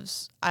and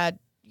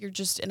you're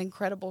just an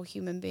incredible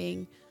human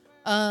being.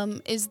 I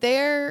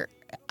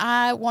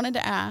wanted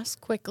to ask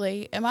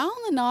quickly, am I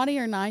on the naughty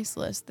or nice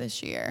list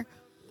this year?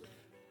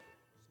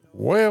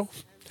 Well,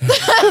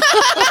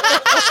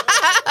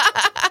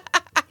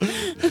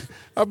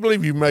 I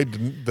believe you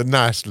made the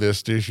nice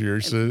list this year.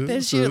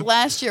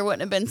 Last year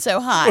wouldn't have been so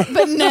hot,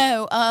 but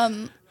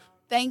no.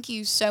 Thank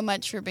you so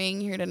much for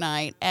being here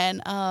tonight.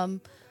 And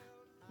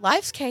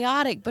life's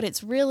chaotic, but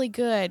it's really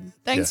good.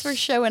 Thanks for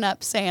showing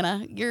up,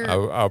 Santa.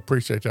 I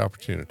appreciate the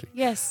opportunity.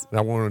 Yes. And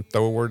I want to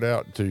throw a word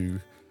out to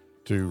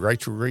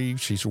Rachel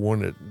Reeves. She's the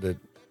one that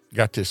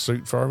got this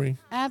suit for me.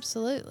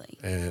 Absolutely.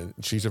 And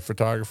she's a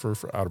photographer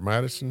out of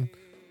Madison.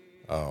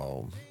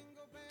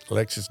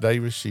 Alexis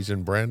Davis, she's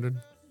in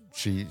Brandon.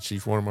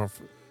 She's one of my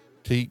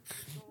Teak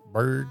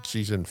Bird.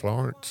 She's in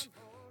Florence.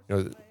 You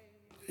know,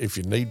 if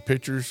you need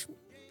pictures,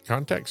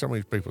 contact some of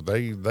these people.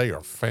 They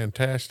are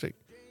fantastic.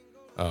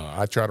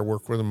 I try to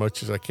work with them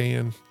much as I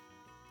can.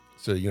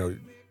 So,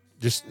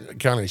 just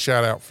kind of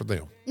shout out for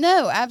them.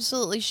 No,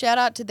 absolutely. Shout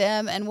out to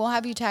them, and we'll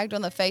have you tagged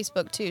on the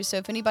Facebook too. So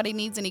if anybody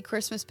needs any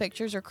Christmas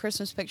pictures or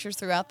Christmas pictures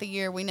throughout the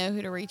year, we know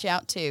who to reach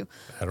out to.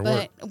 That'll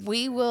work.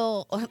 We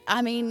will,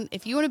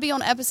 if you want to be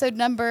on episode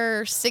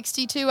number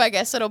 62, I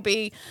guess it'll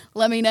be,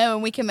 let me know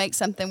and we can make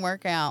something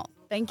work out.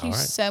 Thank you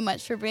so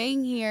much for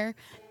being here,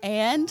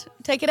 and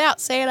take it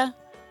out, Santa.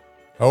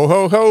 Ho,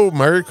 ho, ho.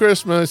 Merry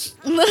Christmas.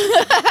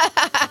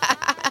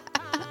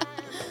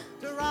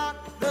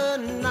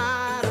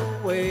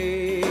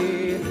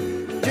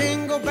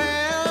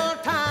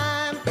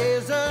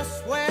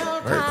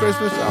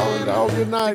 Christmas, all good night.